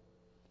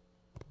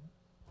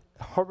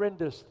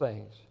 horrendous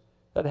things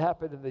that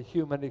happen in the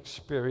human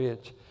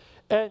experience.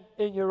 And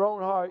in your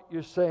own heart,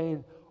 you're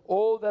saying,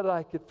 oh, that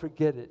I could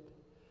forget it.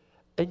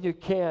 And you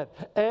can't.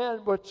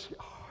 And what's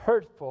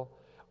hurtful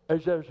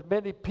is there's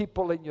many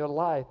people in your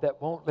life that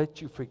won't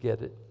let you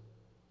forget it,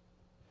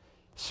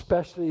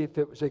 especially if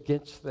it was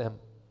against them.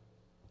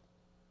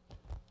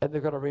 And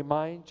they're going to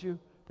remind you.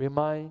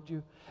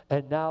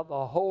 And now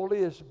the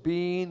holiest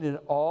being in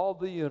all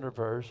the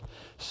universe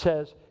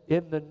says,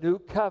 in the new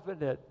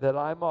covenant that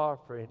I'm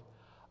offering,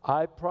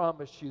 I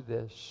promise you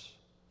this.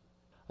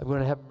 I'm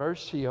going to have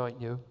mercy on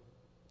you.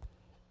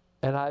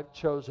 And I've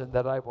chosen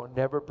that I will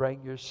never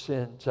bring your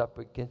sins up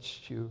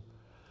against you.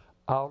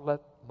 I'll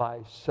let my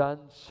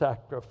son's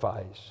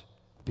sacrifice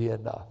be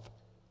enough.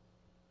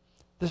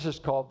 This is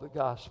called the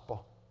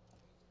gospel.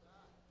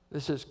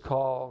 This is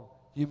called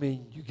You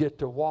mean you get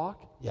to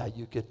walk? Yeah,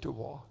 you get to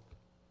walk.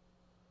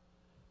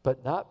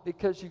 But not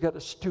because you got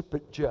a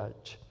stupid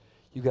judge.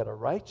 You got a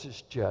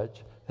righteous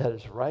judge that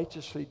has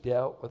righteously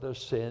dealt with our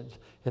sins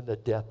in the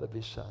death of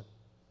his son.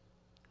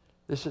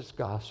 This is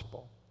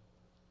gospel.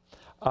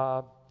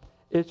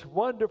 It's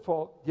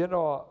wonderful. You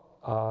know,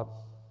 I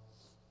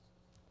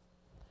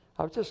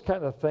was just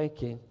kind of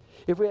thinking,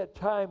 if we had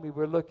time, we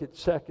would look at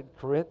 2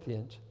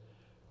 Corinthians,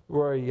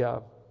 where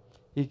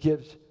he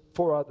gives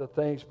 4 other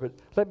things, but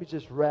let me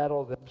just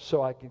rattle them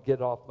so I can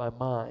get off my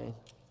mind.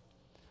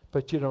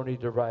 But you don't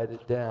need to write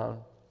it down.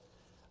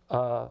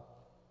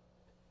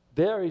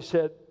 There he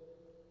said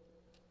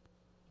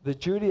the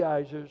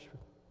Judaizers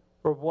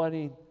were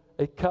wanting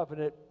a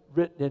covenant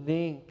written in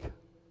ink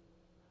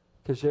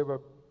because they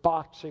were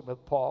boxing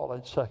with Paul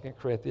in 2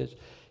 Corinthians.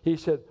 He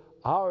said,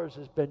 ours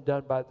has been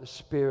done by the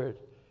Spirit.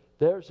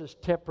 Theirs is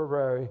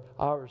temporary.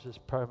 Ours is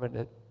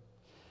permanent.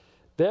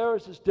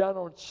 Theirs is done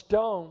on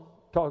stone,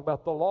 talking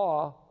about the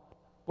law.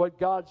 What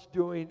God's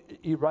doing,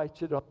 he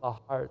writes it on the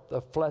heart,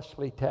 the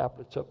fleshly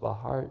tablets of the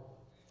heart.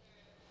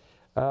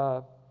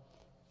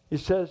 He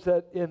says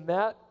that in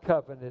that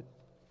covenant,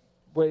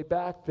 way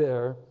back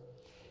there,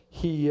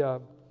 he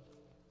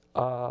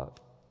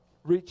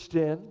reached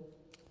in,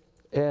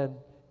 and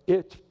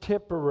it's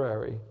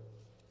temporary.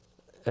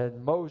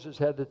 And Moses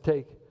had to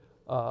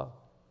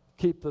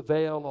keep the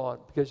veil on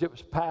because it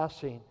was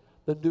passing.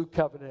 The new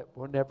covenant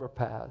will never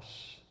pass.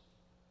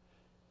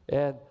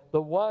 And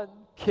the one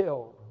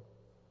killed.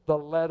 The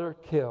letter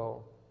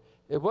killed.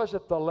 It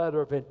wasn't the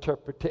letter of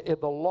interpretation.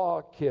 The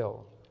law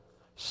killed.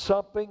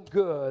 Something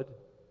good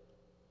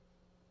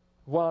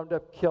wound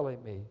up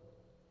killing me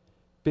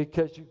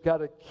because you've got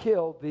to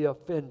kill the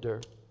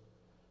offender.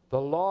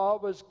 The law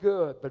was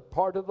good, but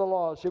part of the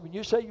law, see, when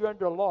you say you're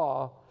under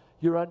law,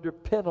 you're under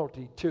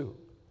penalty too.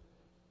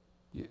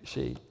 You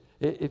see,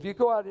 if you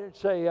go out here and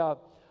say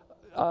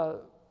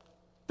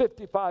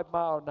 55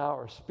 mile an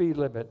hour speed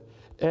limit,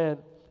 and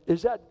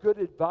is that good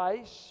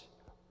advice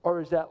or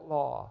is that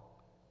law?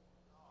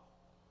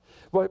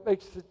 What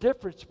makes the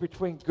difference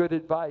between good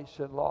advice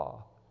and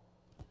law?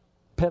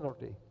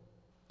 Penalty.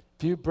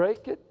 If you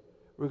break it,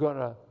 we're going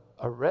to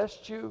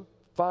arrest you,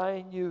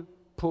 fine you,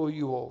 pull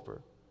you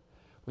over.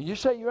 When you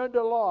say you're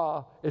under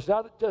law, it's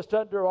not just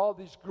under all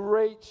these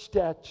great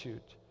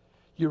statutes.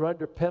 You're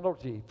under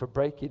penalty for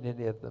breaking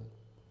any of them.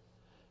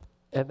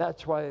 And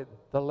that's why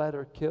the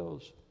letter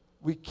kills.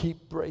 We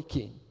keep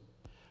breaking.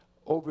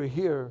 Over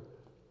here,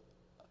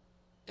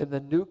 in the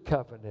new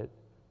covenant,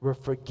 we're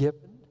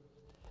forgiven,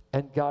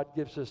 and God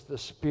gives us the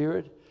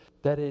Spirit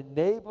that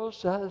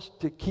enables us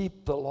to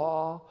keep the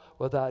law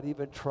without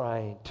even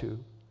trying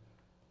to.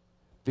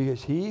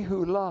 Because he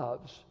who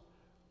loves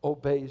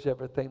obeys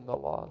everything the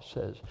law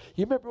says.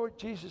 You remember what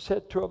Jesus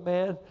said to a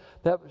man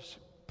that was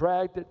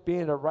bragged at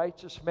being a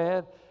righteous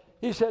man?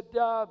 He said,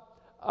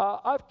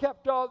 I've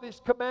kept all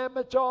these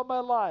commandments all my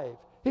life.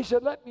 He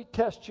said, let me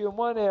test you in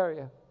one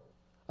area.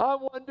 I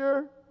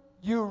wonder,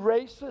 you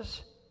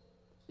racist,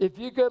 if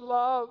you could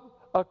love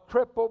a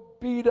crippled,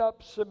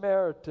 beat-up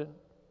Samaritan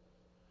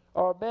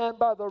or a man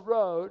by the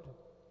road,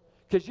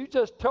 because you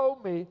just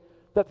told me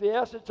that the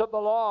essence of the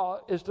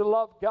law is to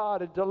love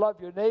God and to love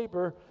your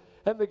neighbor.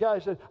 And the guy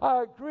said,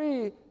 I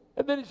agree.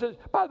 And then he says,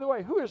 by the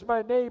way, who is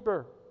my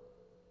neighbor?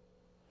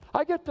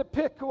 I get to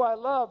pick who I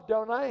love,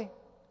 don't I?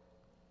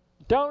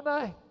 Don't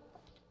I?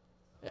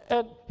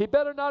 And he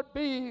better not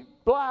be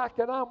black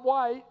and I'm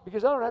white,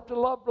 because I don't have to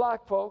love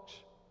black folks.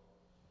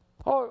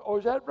 Oh,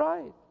 is that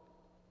right?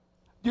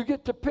 You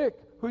get to pick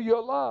who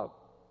you'll love.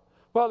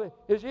 Well,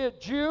 is he a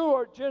Jew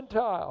or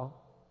Gentile?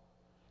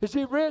 Is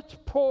he rich,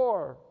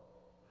 poor?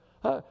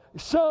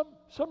 Some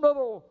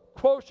little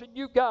quotient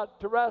you got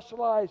to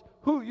rationalize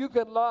who you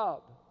can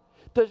love.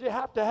 Does he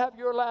have to have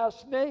your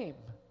last name?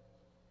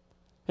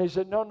 And he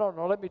said, no,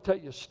 let me tell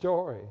you a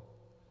story.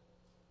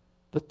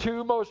 The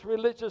 2 most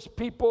religious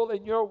people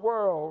in your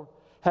world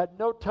had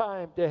no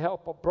time to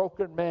help a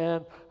broken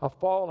man, a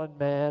fallen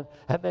man,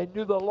 and they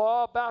knew the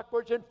law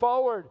backwards and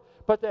forward,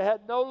 but they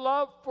had no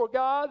love for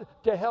God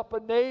to help a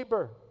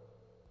neighbor.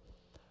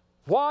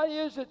 Why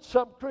is it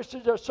some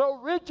Christians are so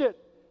rigid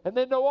and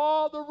they know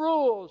all the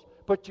rules,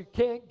 but you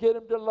can't get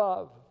them to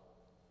love?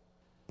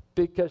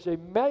 Because they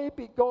may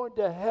be going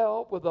to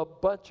hell with a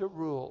bunch of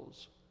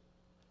rules.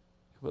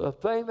 Well, the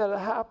thing that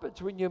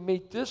happens when you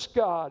meet this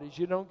God is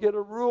you don't get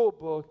a rule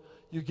book,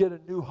 you get a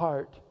new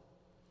heart.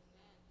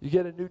 You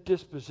get a new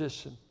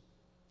disposition.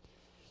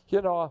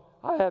 You know,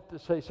 I have to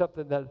say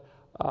something that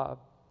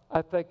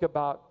I think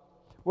about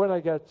when I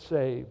got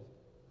saved.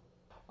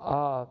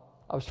 I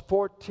was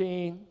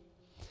 14,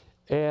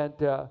 and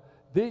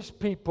these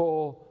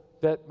people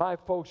that my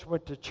folks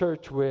went to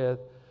church with,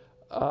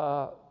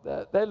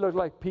 they looked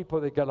like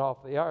people that got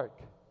off the ark.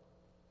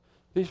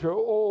 These were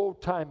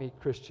old-timey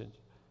Christians.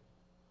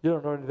 You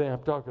don't know anything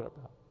I'm talking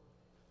about.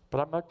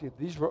 But I'm not kidding.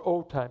 These were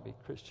old-timey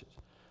Christians.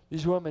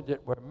 These women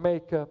didn't wear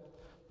makeup.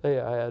 They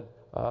had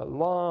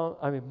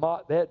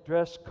they had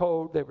dress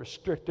code. They were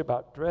strict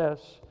about dress.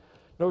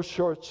 No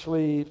short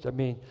sleeves. I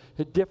mean,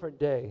 a different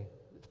day,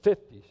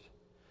 50s.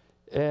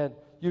 And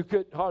you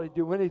couldn't hardly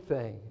do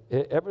anything.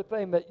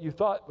 Everything that you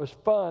thought was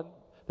fun,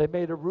 they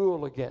made a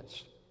rule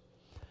against.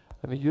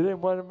 I mean, you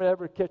didn't want them to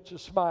ever catch you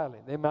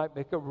smiling. They might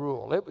make a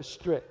rule. It was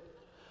strict.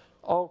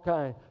 All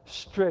kind,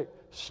 strict.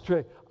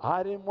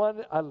 I didn't want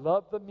it. I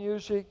loved the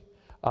music.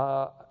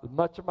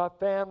 Much of my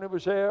family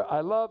was there.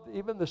 I loved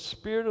even the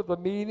spirit of the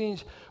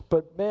meetings.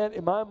 But man,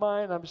 in my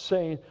mind, I'm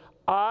saying,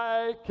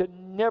 I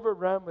can never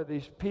run with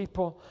these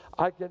people.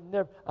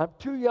 I'm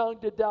too young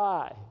to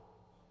die.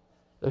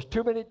 There's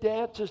too many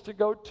dances to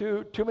go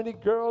to, too many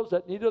girls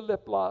that need a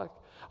lip lock.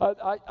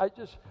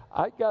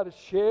 I got to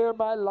share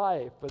my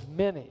life with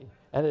many,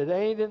 and it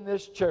ain't in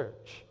this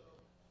church.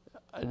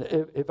 And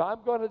if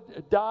I'm going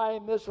to die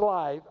in this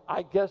life,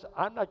 I guess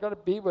I'm not going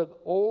to be with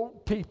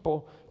old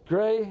people,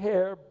 gray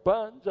hair,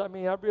 buns. I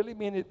mean, I really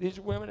mean it. These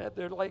women out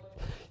there like,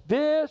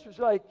 this was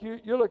like,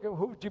 you're looking,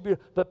 who would you be?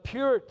 The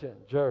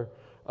Puritans, or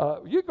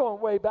you're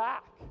going way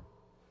back.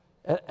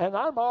 And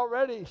I'm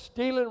already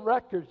stealing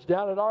records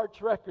down at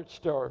Arch Record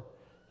Store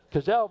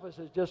because Elvis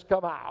has just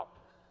come out.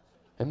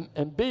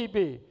 And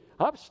BB,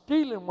 I'm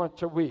stealing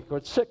once a week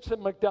with 6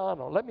 in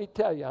McDonald. Let me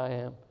tell you, I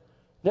am.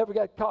 Never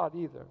got caught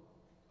either.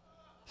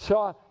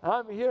 So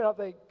I'm here and I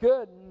think,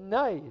 good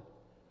night.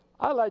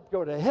 I'd like to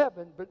go to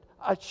heaven, but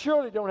I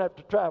surely don't have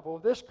to travel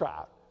with this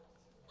crowd.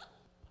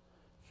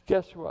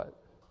 Guess what?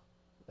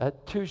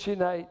 That Tuesday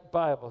night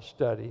Bible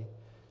study,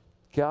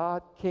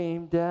 God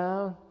came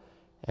down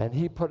and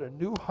He put a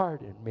new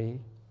heart in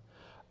me,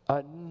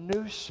 a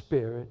new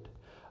spirit,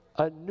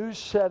 a new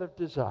set of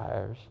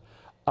desires.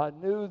 I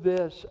knew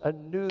this, I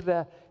knew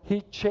that.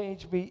 He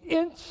changed me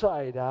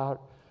inside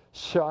out.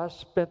 So I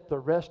spent the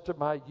rest of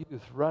my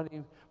youth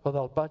running with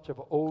a bunch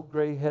of old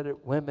gray-headed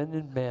women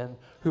and men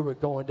who were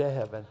going to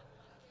heaven.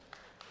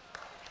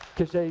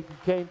 Because they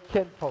became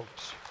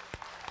kinfolks.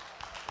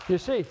 You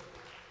see,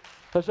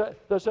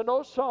 there's an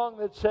old song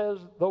that says,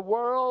 the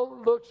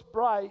world looks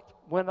bright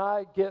when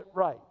I get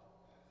right.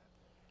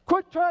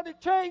 Quit trying to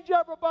change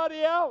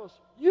everybody else.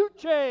 You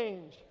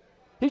change.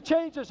 He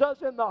changes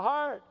us in the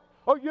heart.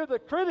 Oh, you're the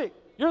critic.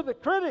 You're the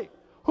critic.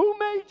 Who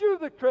made you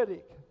the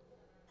critic?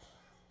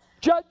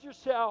 Judge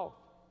yourself.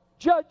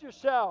 Judge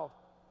yourself.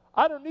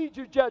 I don't need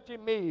you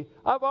judging me.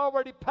 I've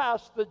already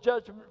passed the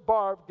judgment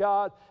bar of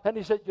God. And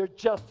He said, you're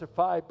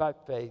justified by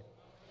faith.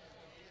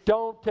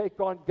 Don't take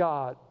on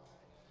God.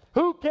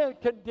 Who can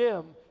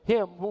condemn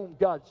him whom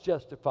God's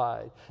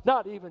justified?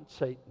 Not even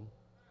Satan.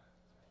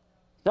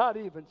 Not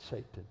even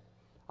Satan.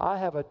 I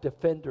have a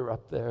defender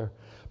up there.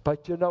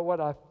 But you know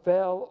what? I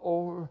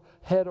fell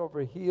head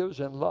over heels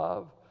in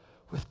love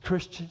with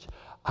Christians.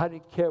 I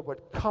didn't care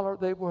what color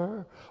they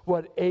were,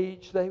 what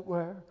age they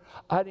were.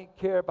 I didn't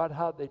care about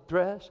how they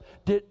dressed,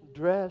 didn't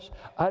dress.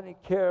 I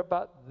didn't care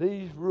about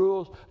these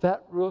rules,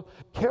 that rule.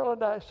 Carol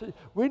and I said,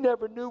 we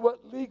never knew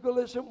what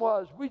legalism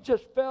was. We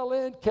just fell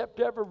in, kept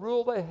every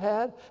rule they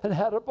had, and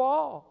had a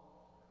ball.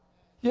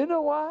 You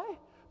know why?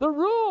 The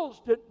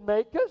rules didn't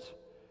make us.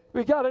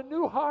 We got a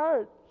new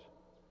heart.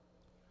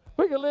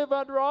 We could live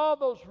under all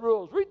those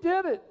rules. We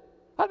did it.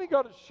 I didn't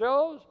go to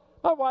shows.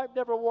 My wife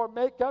never wore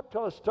makeup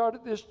till I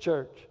started this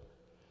church.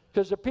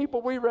 Because the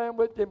people we ran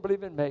with didn't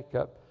believe in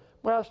makeup.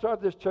 When I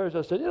started this church,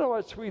 I said, you know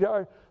what,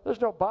 sweetheart? There's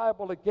no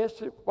Bible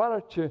against it. Why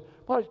don't you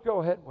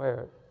go ahead and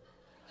wear it?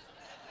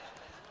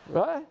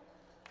 Right?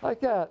 Like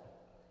that.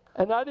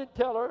 And I didn't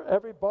tell her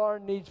every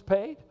barn needs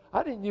paint.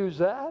 I didn't use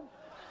that.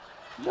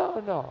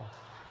 No,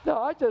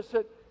 I just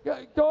said,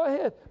 go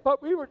ahead.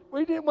 But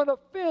we didn't want to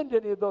offend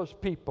any of those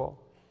people.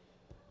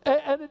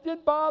 And it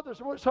didn't bother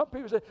us. Some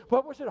people say,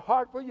 well, was it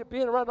hard for you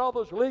being around all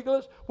those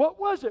legalists? What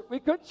was it? We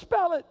couldn't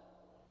spell it.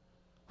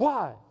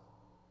 Why?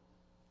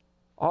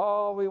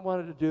 All we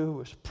wanted to do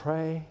was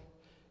pray,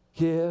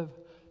 give,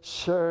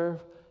 serve,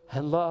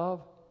 and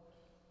love.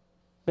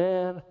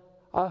 Man,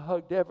 I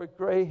hugged every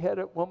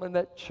gray-headed woman in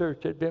that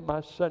church. They'd been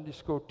my Sunday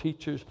school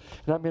teachers.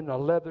 And I'm in a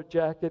leather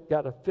jacket,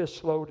 got a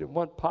fist load in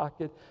one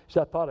pocket.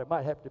 So I thought I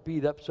might have to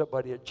beat up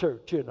somebody at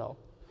church, you know.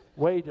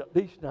 Weighed at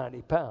least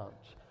 90 pounds.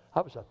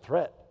 I was a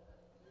threat.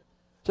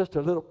 Just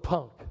a little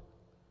punk.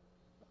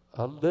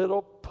 A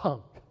little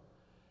punk.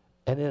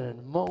 And in a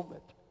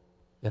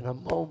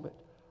moment,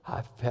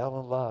 I fell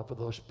in love with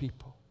those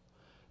people.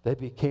 They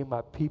became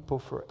my people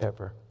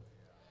forever.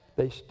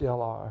 They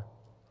still are.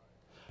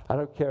 I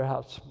don't care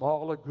how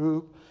small a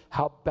group,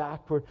 how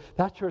backward.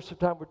 That's where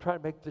sometimes we're trying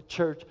to make the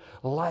church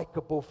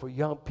likable for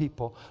young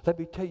people. Let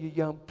me tell you,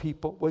 young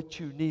people, what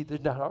you need.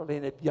 There's not hardly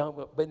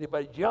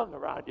anybody young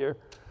around here.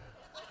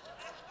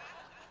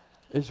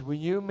 Is when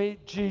you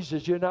meet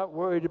Jesus, you're not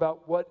worried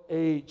about what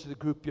age the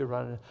group you're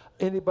running.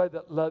 Anybody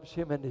that loves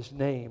Him and His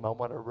name, I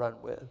want to run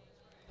with.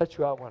 That's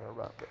who I want to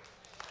run with.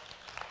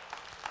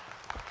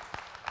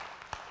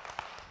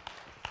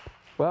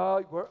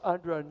 Well, we're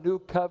under a new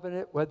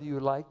covenant, whether you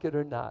like it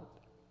or not.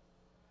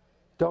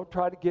 Don't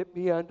try to get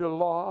me under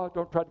law.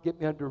 Don't try to get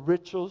me under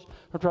rituals.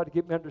 Don't try to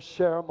get me under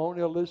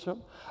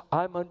ceremonialism.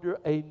 I'm under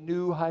a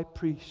new high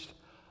priest.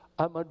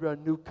 I'm under a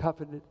new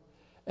covenant.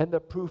 And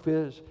the proof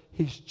is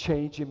He's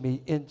changing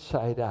me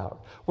inside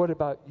out. What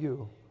about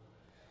you?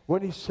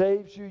 When He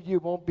saves you, you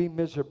won't be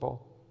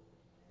miserable.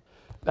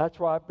 That's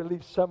why I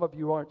believe some of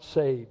you aren't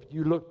saved.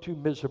 You look too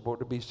miserable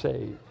to be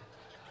saved.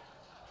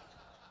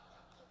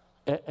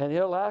 And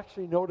He'll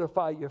actually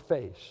notify your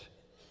face,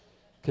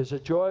 because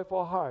a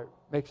joyful heart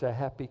makes a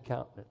happy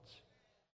countenance.